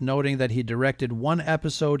is worth noting that he directed one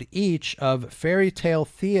episode each of Fairy Tale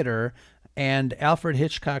Theater and Alfred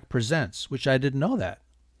Hitchcock Presents, which I didn't know that.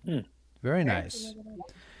 Very nice.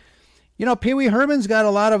 Pee-wee Herman's got a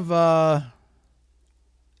lot of,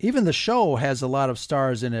 even the show has a lot of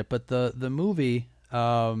stars in it, but the movie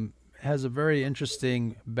has a very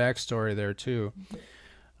interesting backstory there too.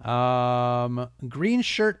 Green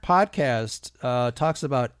Shirt Podcast talks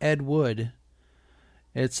about Ed Wood.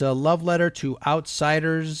 It's a love letter to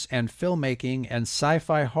outsiders and filmmaking and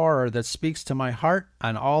sci-fi horror that speaks to my heart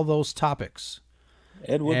on all those topics.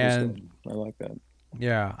 Ed Wood was good. I like that.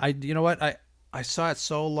 Yeah, you know what? I saw it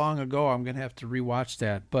so long ago. I'm gonna have to rewatch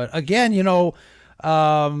that. But again,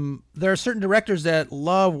 there are certain directors that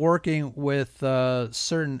love working with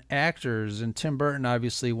certain actors, and Tim Burton,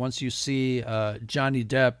 obviously, once you see Johnny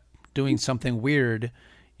Depp doing something weird,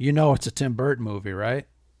 you know it's a Tim Burton movie, right?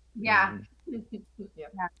 Yeah.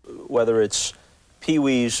 Whether it's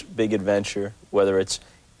Pee-wee's Big Adventure, whether it's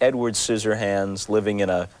Edward Scissorhands living in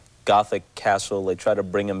a Gothic castle, they try to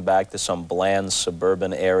bring him back to some bland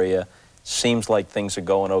suburban area. Seems like things are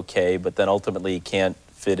going okay, but then ultimately he can't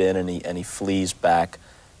fit in and he flees back.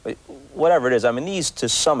 But whatever it is, I mean, these, to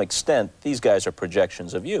some extent, these guys are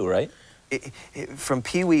projections of you, right? From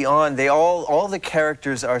Pee-wee on, they all the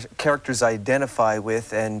characters are characters I identify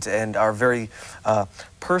with and are very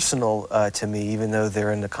personal to me, even though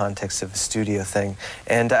they're in the context of a studio thing.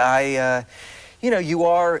 And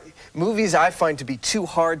movies I find to be too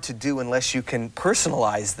hard to do unless you can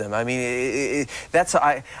personalize them. I mean,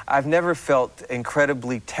 I've never felt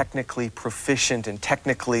incredibly technically proficient and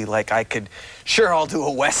technically like I could, sure, I'll do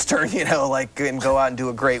a Western, you know, like, and go out and do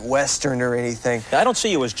a great Western or anything. I don't see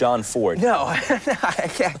you as John Ford. No, I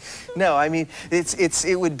can't. No, I mean,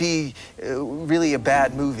 it would be really a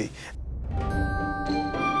bad movie.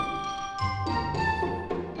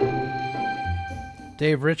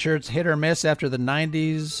 Dave Richards, hit or miss after the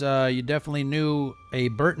 90s. You definitely knew a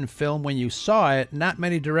Burton film when you saw it. Not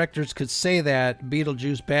many directors could say that.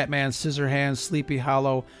 Beetlejuice, Batman, Scissorhands, Sleepy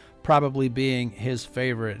Hollow probably being his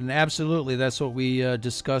favorite. And absolutely, that's what we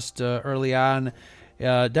discussed early on.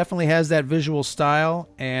 Definitely has that visual style.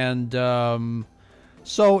 And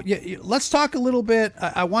so let's talk a little bit.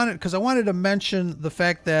 I wanted to mention the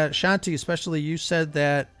fact that, Shanti, especially you said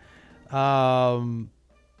that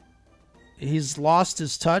he's lost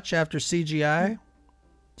his touch after CGI.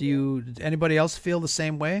 Anybody else feel the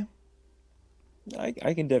same way? I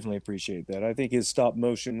can definitely appreciate that. I think his stop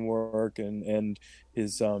motion work and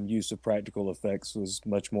his use of practical effects was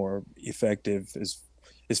much more effective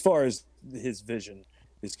as far as his vision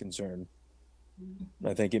is concerned.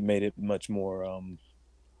 I think it made it much more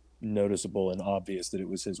noticeable and obvious that it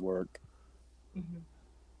was his work.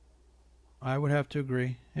 I would have to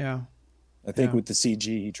agree. Yeah. I think with the CG,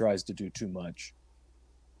 he tries to do too much.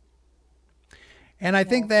 And I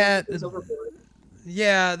think that, that's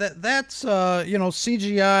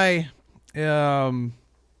CGI.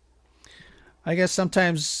 I guess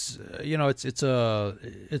sometimes it's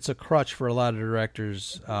a crutch for a lot of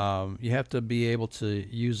directors. You have to be able to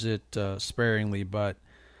use it sparingly, but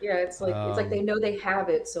yeah, it's like they know they have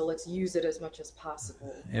it, so let's use it as much as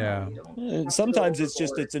possible. Yeah. Sometimes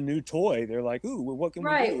it's a new toy. They're like, ooh, well, what can we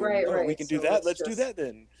do? Right. We can do that. Let's do that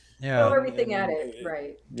then. Yeah. Throw everything at it.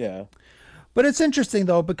 Right. Yeah. But it's interesting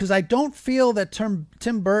though, because I don't feel that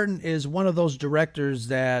Tim Burton is one of those directors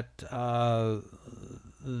that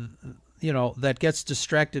that gets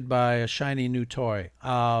distracted by a shiny new toy.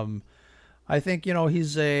 I think,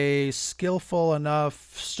 he's a skillful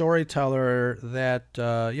enough storyteller that,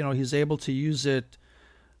 he's able to use it,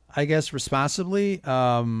 I guess, responsibly.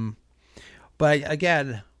 But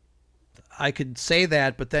again, I could say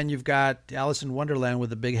that, but then you've got Alice in Wonderland with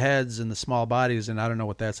the big heads and the small bodies, and I don't know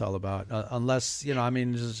what that's all about. Unless,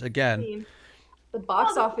 again. The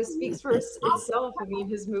box office speaks for itself. I mean,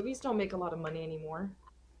 his movies don't make a lot of money anymore.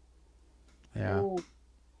 Yeah. Ooh.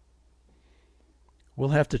 We'll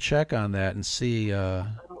have to check on that and see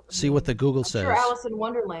what the Google says. Sure, Alice in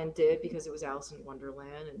Wonderland did, because it was Alice in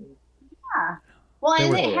Wonderland, and yeah. Well,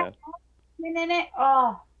 and it had Alan Rickman in it.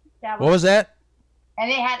 Oh, what was that? And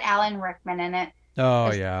it had Alan Rickman in it.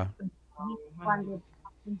 Oh yeah.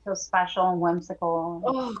 So special and whimsical.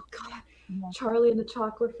 Oh God, Charlie and the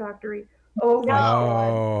Chocolate Factory. Oh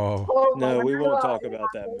no. No, we won't talk about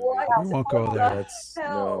that movie. We won't go there. That's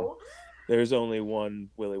no. There's only one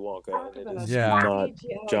Willy Wonka, and it is not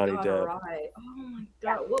Johnny Depp. Right. Oh my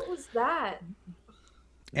God, what was that?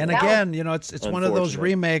 And again, it's one of those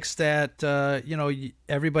remakes that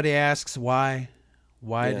everybody asks why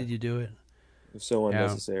did you do it? It was so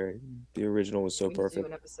unnecessary. The original was so perfect. Do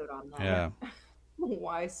an episode on that. Yeah.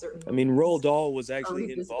 Why certain? I mean, Roald Dahl was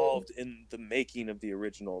actually involved in the making of the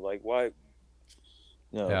original. Like, why?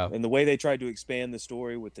 No, and the way they tried to expand the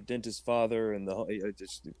story with the dentist father and it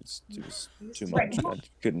was too much. I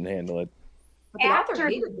couldn't handle it. But the author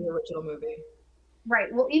hated the original movie.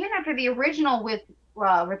 Right. Well, even after the original with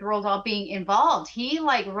Roald Dahl being involved, he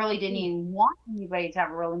really didn't even want anybody to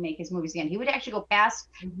ever really make his movies again. He would actually go past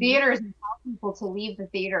theaters and tell people to leave the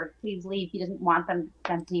theater. Please leave. He doesn't want them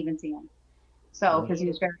to even see him. So, because he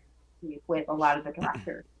was very with a lot of the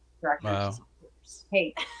directors. Wow.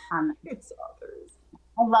 Hate on his authors.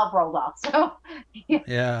 I love Roald Dahl. So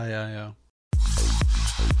yeah.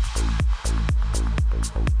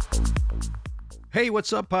 Hey,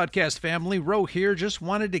 what's up, podcast family? Ro here. Just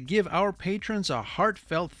wanted to give our patrons a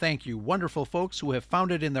heartfelt thank you. Wonderful folks who have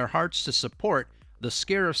found it in their hearts to support the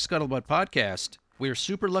Scarif Scuttlebutt podcast. We're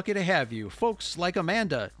super lucky to have you. Folks like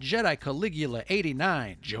Amanda, Jedi Caligula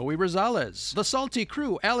 89, Joey Rosales, The Salty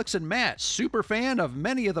Crew, Alex and Matt, super fan of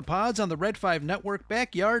many of the pods on the Red 5 Network,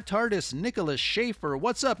 Backyard TARDIS, Nicholas Schaefer,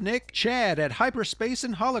 what's up, Nick? Chad at Hyperspace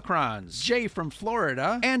and Holocrons, Jay from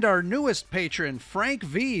Florida, and our newest patron, Frank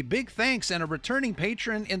V. Big thanks, and a returning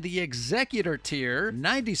patron in the Executor tier,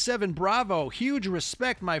 97 Bravo. Huge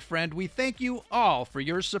respect, my friend. We thank you all for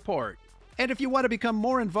your support. And if you want to become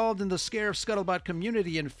more involved in the Scarif Scuttlebutt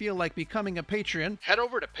community and feel like becoming a patron, head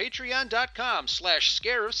over to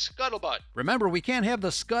patreon.com/Scarif Scuttlebutt. Remember, we can't have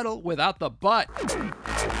the scuttle without the butt.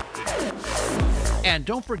 And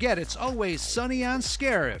don't forget, it's always sunny on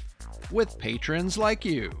Scarif with patrons like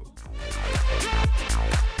you.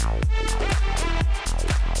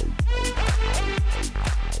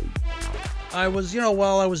 I was,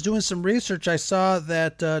 while I was doing some research, I saw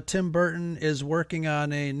that Tim Burton is working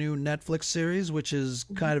on a new Netflix series, which is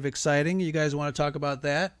kind of exciting. You guys want to talk about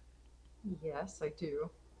that? Yes, I do.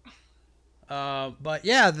 But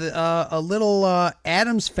yeah, a little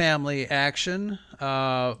Addams Family action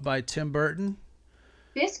by Tim Burton.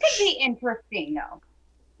 This could be interesting, though.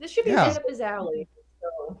 This should be right up his alley.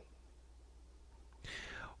 So.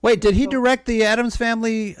 Wait, did he direct the Addams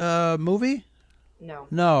Family movie? No.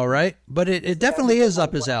 No, right? But it definitely is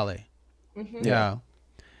up his alley. Mm-hmm. Yeah.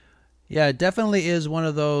 Yeah, it definitely is one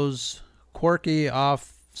of those quirky,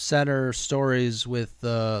 off-center stories with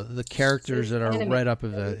the characters that are right up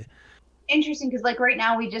of it. Interesting, because like right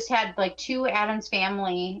now we just had like 2 Addams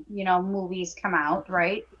Family, movies come out,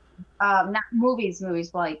 right? Not movies, but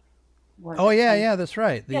like. Yeah, that's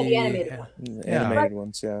right. The animated ones. The animated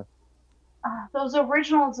ones, yeah. Those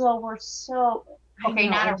originals though were so. Okay,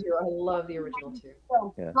 I love the original too.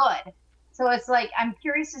 So good. So it's like I'm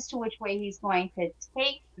curious as to which way he's going to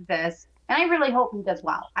take this, and I really hope he does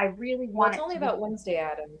well. I really want. It's only about Wednesday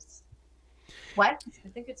Addams. What? I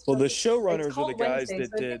think it's. Well, the showrunners are the guys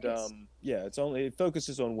Wednesday, that did. It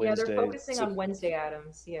focuses on Wednesday. Yeah, they're focusing on Wednesday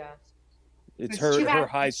Addams. Yeah. It's her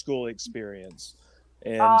high school experience,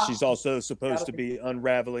 and she's also supposed to be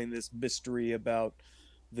unraveling this mystery about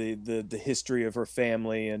the history of her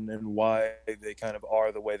family and why they kind of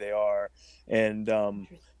are the way they are, and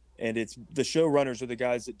it's the showrunners are the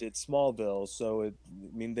guys that did Smallville, so it's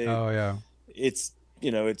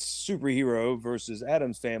it's superhero versus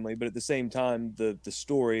Addams Family, but at the same time the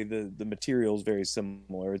story, the material is very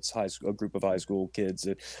similar. It's a group of high school kids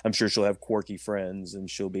that I'm sure she'll have quirky friends, and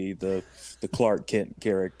she'll be the Clark Kent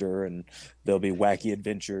character, and there'll be wacky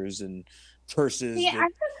adventures and curses that,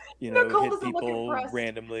 hit people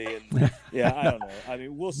randomly, and I don't know. I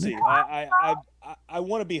mean, we'll see. I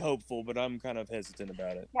want to be hopeful, but I'm kind of hesitant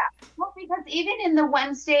about it. Yeah, well, because even in the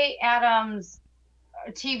Wednesday Addams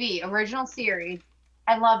TV original series,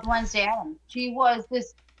 I loved Wednesday Addams. She was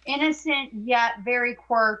this innocent yet very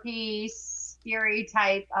quirky, scary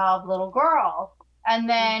type of little girl, and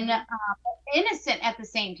then innocent at the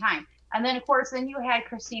same time. And then, of course, you had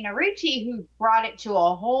Christina Ricci, who brought it to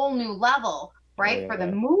a whole new level, right, for the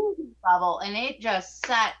movie level, and it just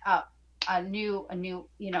set up a new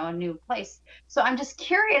place. So I'm just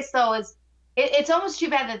curious, though, it's almost too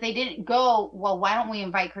bad that they didn't go, well, why don't we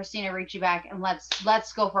invite Christina Ricci back and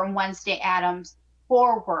let's go from Wednesday Addams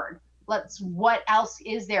forward. What else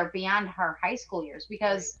is there beyond her high school years?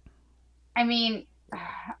 Because, I mean,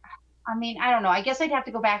 I don't know. I guess I'd have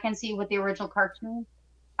to go back and see what the original cartoonist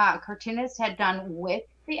had done with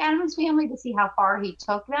the Addams Family to see how far he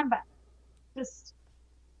took them, but just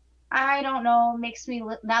I don't know,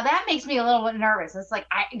 now that makes me a little bit nervous. It's like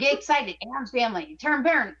I get excited. Addams Family, Tim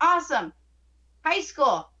Burton, awesome. High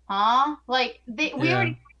school, huh? Like we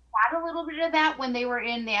already had a little bit of that when they were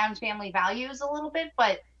in the Addams Family Values a little bit,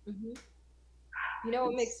 but you know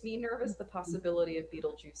what makes me nervous? The possibility of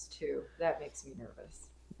Beetlejuice 2. That makes me nervous.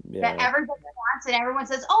 That everybody wants it. Everyone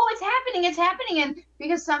says, "Oh, it's happening," and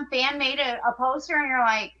because some fan made a poster, and you're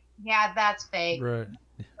like, "Yeah, that's fake." Right.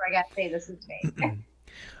 Or I gotta say, this is fake.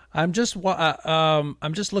 I'm just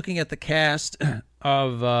looking at the cast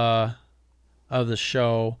of the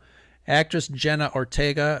show. Actress Jenna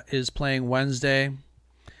Ortega is playing Wednesday,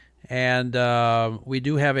 and we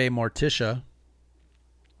do have a Morticia.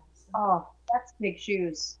 Oh, that's big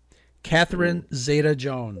shoes. Catherine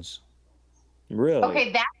Zeta-Jones. Really?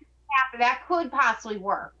 Okay, that could possibly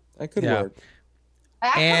work. That could work.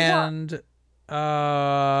 And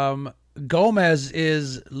Gomez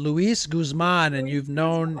is Luis Guzman, and you've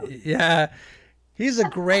known, He's a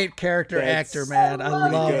great character actor, man. I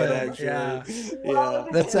love good, it. actually. Yeah.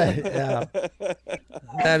 That's yeah.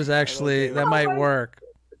 That is actually, that might work.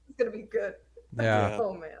 It's going to be good. Yeah.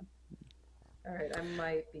 Oh, man. All right, I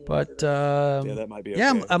might be. But yeah, that might be okay.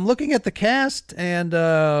 yeah, I'm looking at the cast, and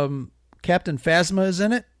Captain Phasma is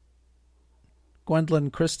in it.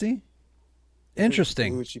 Gwendolyn Christie.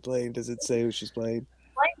 Interesting. Who is she playing? Does it say who she's playing?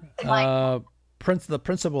 Like, the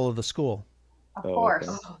principal of the school. of course.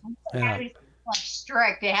 Okay. It had to be like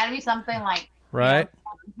strict. It had to be something like Right.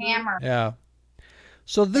 hammer. Yeah.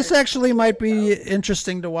 So this actually might be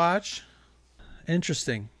interesting to watch.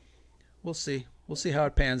 Interesting. We'll see. We'll see how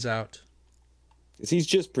it pans out. He's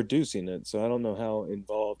just producing it, so I don't know how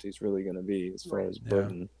involved he's really going to be as far as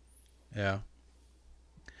Burton. Yeah.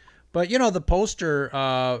 But, you know, the poster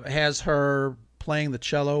has her playing the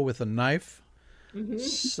cello with a knife. Mm-hmm.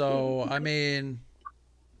 So, I mean...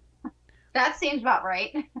 That seems about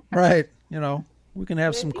right. Right. You know, we can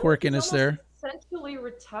have some quirkiness there. Essentially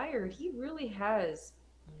retired. He really has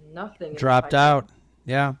nothing. in the Dropped pipeline out.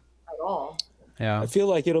 Yeah. At all. Yeah. I feel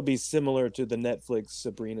like it'll be similar to the Netflix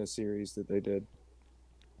Sabrina series that they did.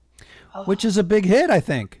 Which is a big hit, I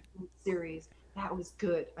think. Series. That was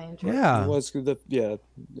good. I enjoyed Yeah. It was good. It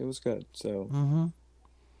was good. So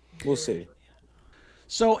we'll see.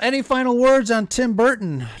 So, any final words on Tim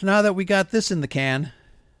Burton now that we got this in the can?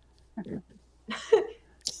 Do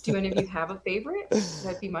any of you have a favorite?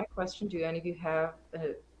 That'd be my question. Do any of you have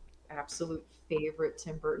an absolute favorite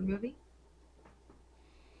Tim Burton movie?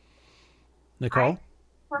 Nicole?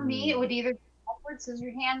 For me, it would either be Edward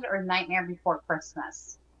Scissorhands or Nightmare Before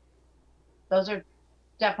Christmas. Those are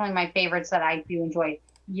definitely my favorites that I do enjoy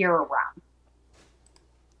year-round.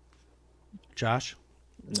 Josh?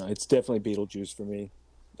 No, it's definitely Beetlejuice for me.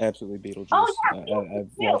 Absolutely Beetlejuice. Oh, yeah, I've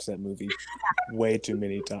watched that movie way too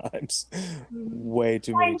many times. Way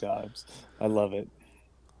too many times. I love it.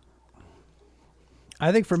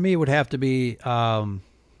 I think for me it would have to be Edward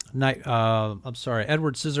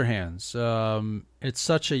Scissorhands. It's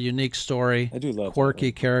such a unique story. I do love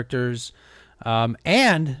quirky characters.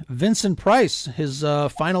 And Vincent Price, his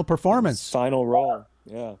final performance. Final role.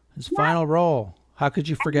 Yeah. His final role. How could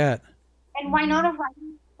you forget? And Winona Ryder's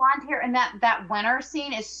blonde hair and that winter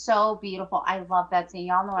scene is so beautiful. I love that scene.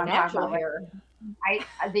 Y'all know what I'm talking Natural about. hair.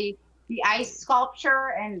 The ice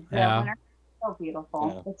sculpture and the Yeah. winter is so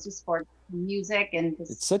beautiful. Yeah. It's just for music and just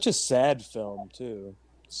It's such a sad film too.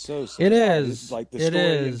 So sad. It is. It's like the It story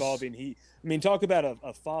is. involving I mean, talk about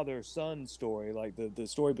a father-son story. Like the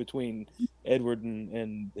story between Edward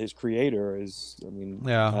and his creator is. I mean,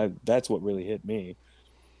 that's what really hit me.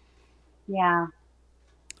 yeah.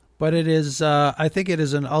 But it is, I think it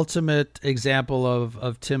is an ultimate example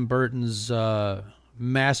of Tim Burton's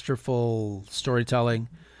masterful storytelling.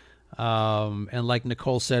 And like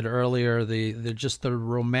Nicole said earlier, the just the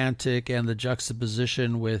romantic and the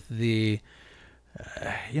juxtaposition with the,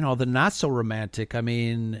 the not so romantic. I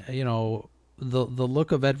mean, the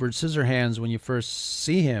look of Edward Scissorhands when you first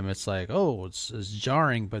see him, it's like, oh, it's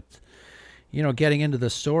jarring, but getting into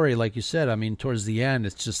the story, like you said, I mean, towards the end,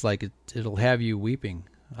 it's just like it'll have you weeping.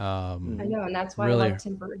 I know, and that's why really, I like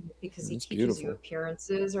Tim Burton, because he teaches you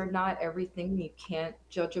appearances are not everything. You can't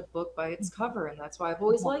judge a book by its cover, and that's why I've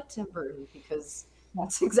always liked Tim Burton, because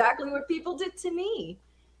that's exactly what people did to me.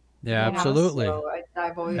 Yeah, absolutely. So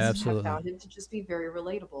I've always have found him to just be very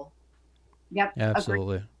relatable. Yep.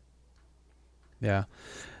 Absolutely. Agreed. Yeah.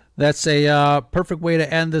 That's a perfect way to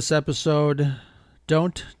end this episode.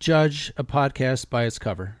 Don't judge a podcast by its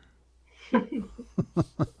cover.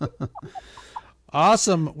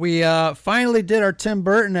 Awesome. We finally did our Tim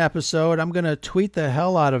Burton episode. I'm going to tweet the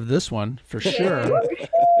hell out of this one for sure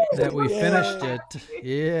that we finished it.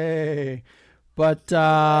 Yay. But you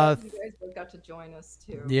guys both got to join us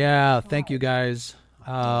too. Yeah, thank you guys.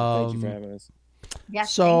 Thank you for having us.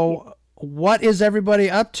 Yes, so what is everybody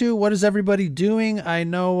up to? What is everybody doing? I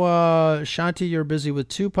know, Shanti, you're busy with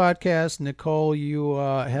 2 podcasts. Nicole, you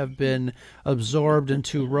have been absorbed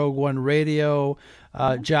into Rogue One Radio.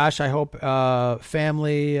 Josh, I hope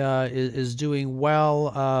family is doing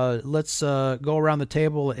well. Let's go around the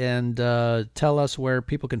table and tell us where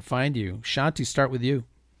people can find you. Shanti, start with you.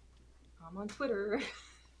 I'm on Twitter.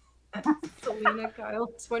 Selena Kyle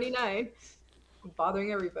 29. I'm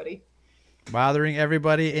bothering everybody. Bothering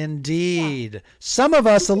everybody indeed. Some of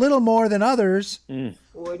us a little more than others.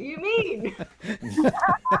 What do you mean?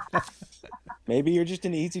 Maybe you're just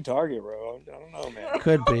an easy target, bro. I don't know, man.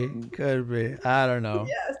 Could be. I don't know.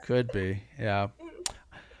 Yes. Could be. Yeah.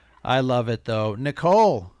 I love it though.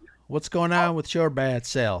 Nicole, what's going on with your bad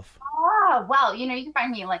self? Oh, well, you can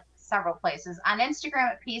find me like several places. On Instagram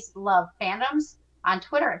at Peace Love Fandoms. on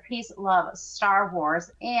Twitter at Peace Love Star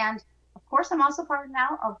Wars. And of course, I'm also part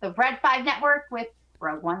now of the Red 5 Network with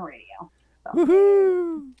Rogue One Radio. So,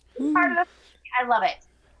 Woohoo! Part of it. I love it.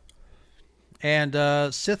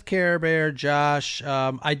 And Sith Care Bear, Josh,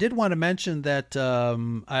 I did want to mention that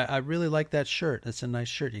I really like that shirt. That's a nice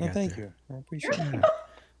shirt you got. Thank there. you. I appreciate it.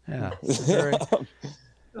 Yeah. It's very...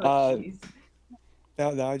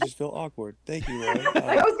 Now I just feel awkward. Thank you, Ray.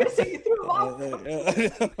 I was going to say you threw him off. I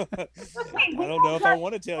don't know if I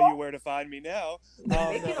want to tell you where to find me now.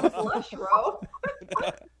 Make it a blush, Ro.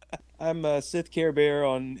 I'm Sith Care Bear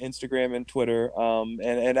on Instagram and Twitter.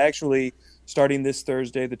 And actually, starting this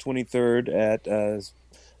Thursday, the 23rd at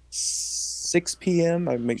 6 p.m.,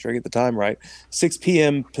 I make sure I get the time right, 6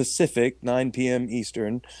 p.m. Pacific, 9 p.m.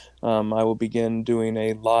 Eastern, I will begin doing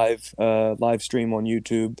a live stream on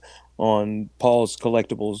YouTube on Paul's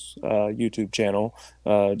Collectibles YouTube channel,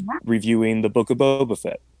 reviewing the Book of Boba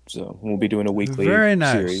Fett. So we'll be doing a weekly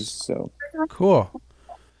series. So cool.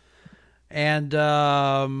 And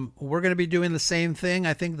we're going to be doing the same thing.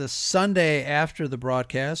 I think the Sunday after the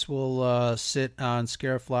broadcast, we'll sit on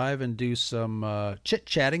Scarif Live and do some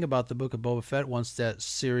chit-chatting about the Book of Boba Fett once that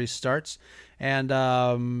series starts. And,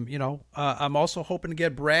 I'm also hoping to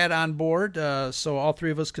get Brad on board so all three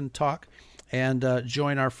of us can talk and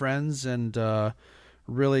join our friends and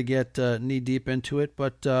really get knee-deep into it.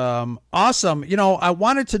 But awesome. I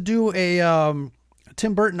wanted to do a...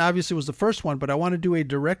 Tim Burton obviously was the first one, but I want to do a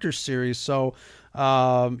director's series. So,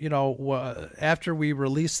 after we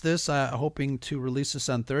release this, hoping to release this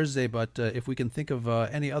on Thursday, but if we can think of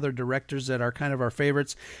any other directors that are kind of our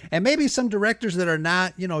favorites, and maybe some directors that are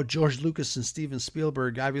not, George Lucas and Steven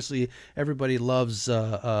Spielberg. Obviously, everybody loves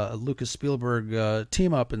Lucas Spielberg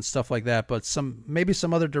team up and stuff like that, but maybe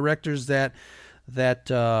some other directors that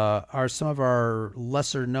are some of our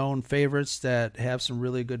lesser known favorites that have some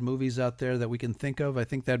really good movies out there that we can think of. I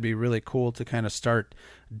think that'd be really cool to kind of start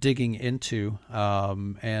digging into.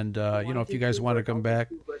 If you guys want to come back.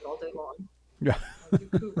 Kubrick all day long. Yeah.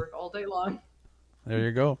 Kubrick all day long. There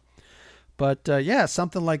you go. But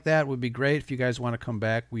something like that would be great. If you guys want to come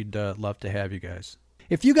back, we'd love to have you guys.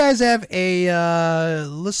 If you guys have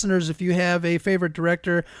listeners, if you have a favorite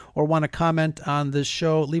director or want to comment on this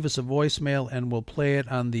show, leave us a voicemail and we'll play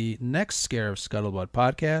it on the next Scarif Scuttlebutt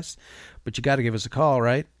podcast. But you got to give us a call,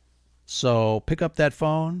 right? So pick up that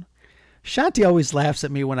phone. Shanti always laughs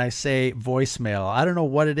at me when I say voicemail. I don't know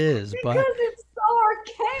what it is, because it's so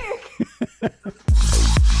archaic.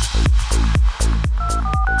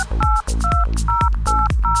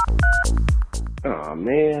 Oh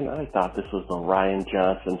man, I thought this was the Rian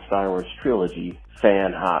Johnson Star Wars Trilogy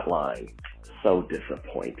fan hotline. So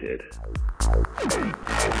disappointed.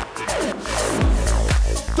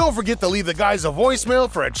 Don't forget to leave the guys a voicemail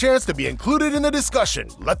for a chance to be included in the discussion.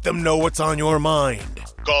 Let them know what's on your mind.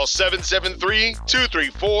 Call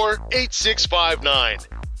 773-234-8659.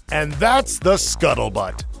 And that's the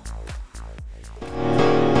Scuttlebutt.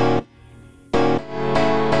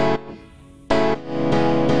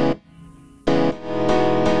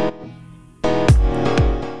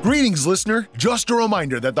 Greetings, listener. Just a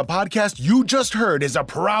reminder that the podcast you just heard is a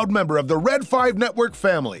proud member of the Red 5 Network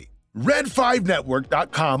family.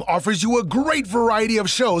 Red5Network.com offers you a great variety of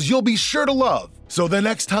shows you'll be sure to love. So the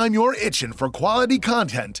next time you're itching for quality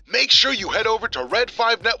content, make sure you head over to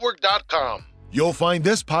Red5Network.com. You'll find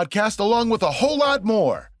this podcast along with a whole lot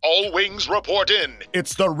more. All wings report in.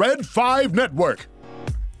 It's the Red 5 Network.